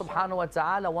 Allah subhanahu wa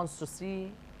ta'ala wants to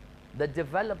see the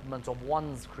development of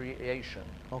one's creation,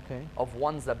 Okay. of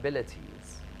one's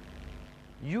abilities.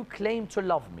 You claim to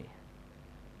love me.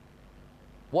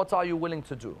 What are you willing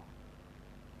to do?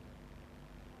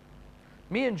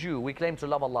 Me and you, we claim to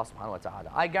love Allah subhanahu wa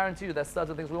ta'ala. I guarantee you there's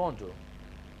certain things we won't do.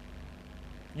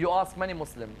 You ask many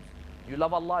Muslims, you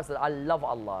love Allah? I said, I love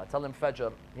Allah. Tell him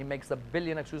Fajr, he makes a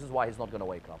billion excuses why he's not going to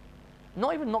wake up.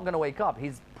 Not even not going to wake up,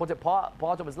 he's put it part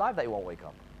of his life that he won't wake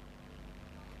up.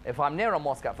 If I'm near a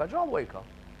mosque at Fajr, I'll wake up.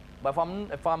 But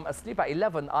if I'm asleep at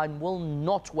 11, I will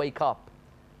not wake up.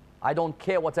 I don't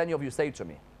care what any of you say to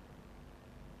me.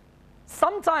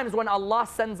 Sometimes when Allah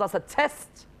sends us a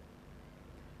test,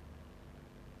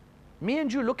 me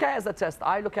and you look at it as a test,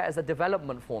 I look at it as a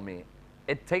development for me.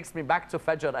 It takes me back to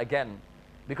Fajr again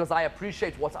because I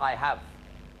appreciate what I have.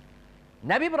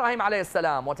 Nabi Ibrahim alayhi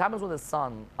salam, what happens with his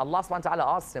son? Allah subhanahu wa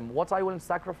ta'ala asks him, what are you willing to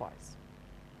sacrifice?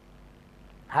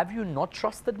 Have you not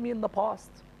trusted me in the past?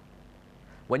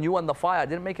 When you were in the fire, I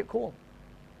didn't make it cool.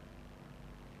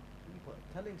 But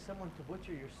telling someone to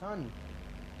butcher your son,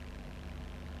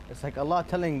 it's like Allah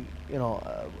telling, you know,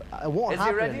 it won't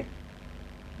happen. Is he ready?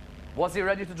 Was he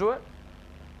ready to do it?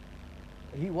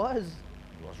 He was.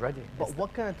 He was ready. But It's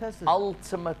what kind of test is the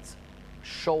ultimate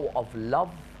show of love.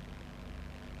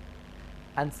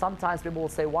 And sometimes people will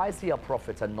say, why is he a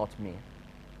prophet and not me?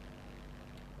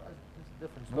 It's a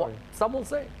different What? story. Some will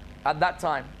say, at that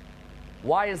time,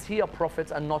 why is he a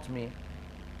prophet and not me?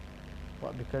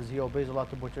 What, because he obeys Allah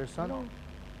to butcher his son? No.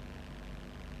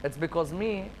 It's because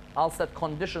me, I'll set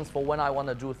conditions for when I want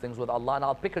to do things with Allah and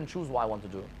I'll pick and choose what I want to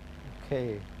do.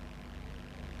 Okay.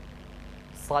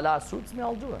 Salah suits me,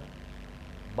 I'll do it.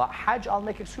 But Hajj, I'll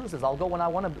make excuses. I'll go when I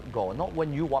want to go, not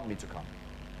when you want me to come.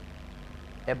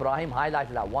 Ibrahim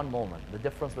highlighted at one moment the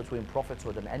difference between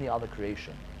prophethood and any other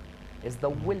creation is the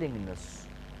willingness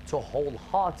to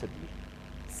wholeheartedly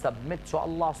submit to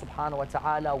Allah subhanahu wa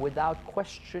ta'ala without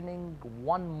questioning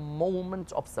one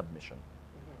moment of submission.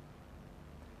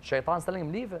 Shaitan's telling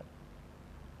him, leave it.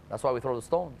 That's why we throw the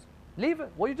stones. Leave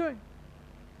it. What are you doing?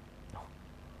 No.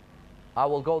 I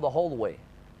will go the whole way.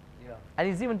 Yeah. And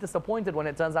he's even disappointed when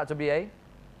it turns out to be a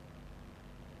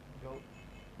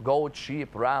goat, sheep,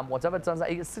 ram, whatever it turns out.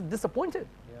 He's disappointed.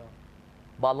 Yeah.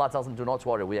 But Allah tells him, do not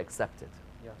worry, we accept it.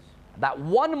 Yes. That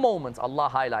one moment Allah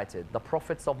highlighted, the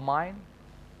prophets of mine,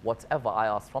 whatever I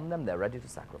ask from them, they're ready to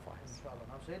sacrifice.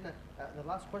 Now, Sayyidina, the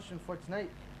last question for tonight,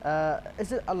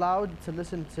 is it allowed to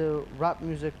listen to rap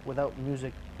music without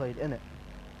music played in it?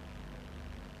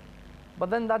 But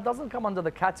then that doesn't come under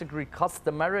the category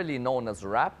customarily known as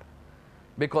rap,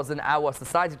 because in our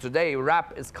society today,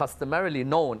 rap is customarily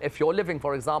known. If you're living,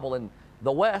 for example, in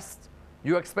the West,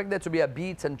 you expect there to be a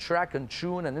beat and track and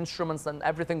tune and instruments and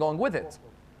everything going with it.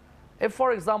 If,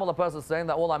 for example, a person is saying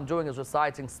that all I'm doing is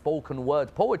reciting spoken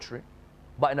word poetry,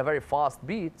 but in a very fast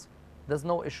beat, there's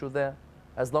no issue there,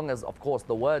 as long as, of course,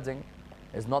 the wording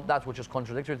is not that which is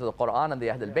contradictory to the Quran and the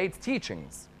Ahl al-Bayt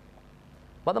teachings.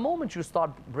 But the moment you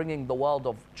start bringing the world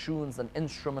of tunes and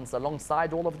instruments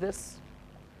alongside all of this,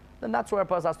 then that's where a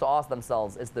person has to ask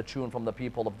themselves, is the tune from the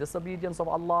people of disobedience of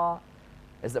Allah?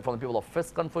 Is it from the people of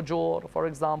fisq and fujur, for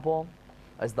example?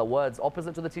 Is the words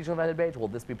opposite to the teaching of Ahl al-Bayt? Will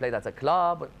this be played at a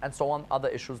club? And so on. Other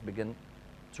issues begin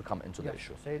to come into the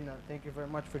issue. Sayyidina, thank you very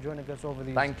much for joining us over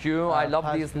these. Thank you. I love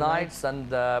past these few nights, and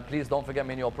please don't forget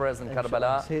me in your prayers in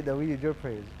Karbala. Sayyidina, we need your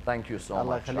praise. Thank you so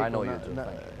much. I know you do.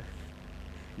 Thank you.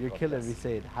 You're killing me,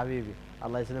 Sayyid. Habibi.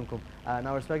 Allah yaslimkum.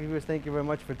 Now, respected viewers, thank you very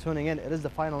much for tuning in. It is the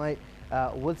final night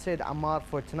with Sayyid Ammar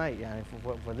for tonight,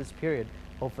 for this period.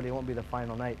 Hopefully it won't be the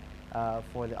final night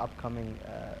for the upcoming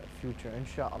future,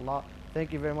 inshallah.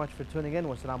 Thank you very much for tuning in.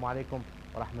 Wassalamu alaikum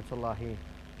wa rahmatullahi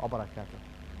wa barakatuh.